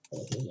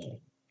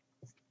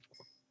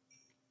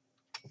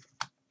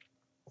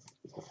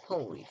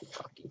 Holy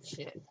fucking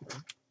shit,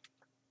 man.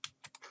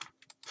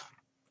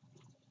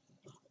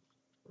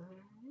 Oh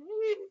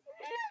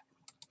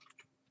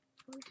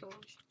my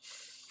gosh.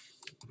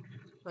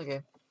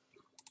 Okay.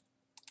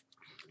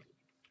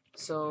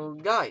 So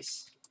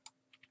guys,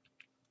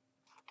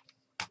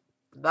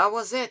 that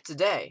was it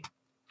today.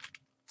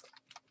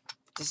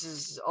 This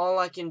is all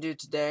I can do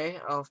today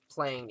of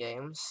playing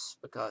games,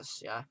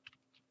 because yeah,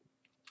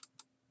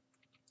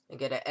 I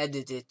gotta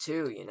edit it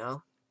too, you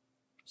know.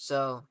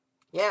 So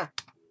yeah,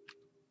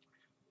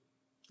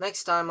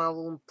 next time I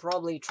will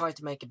probably try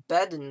to make a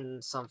bed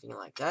and something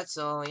like that.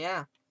 So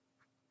yeah,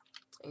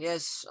 I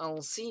guess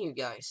I'll see you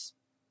guys.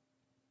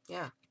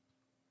 Yeah,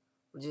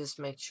 just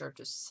make sure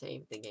to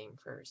save the game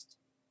first.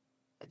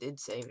 I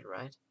did save it,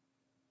 right?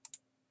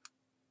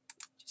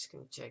 Just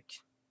gonna check.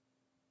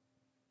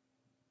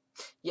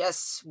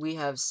 Yes, we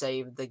have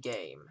saved the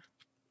game.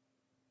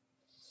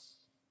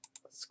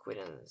 Let's quit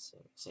and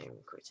save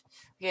and quit.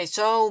 Okay,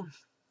 so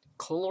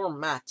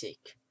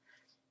Chlormatic.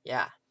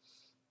 Yeah.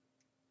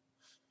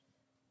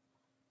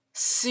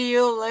 See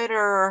you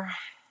later,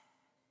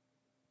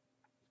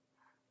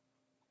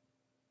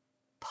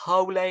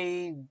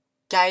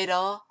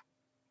 Polygator.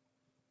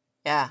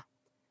 Yeah.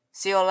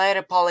 See you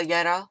later,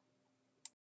 Polygator.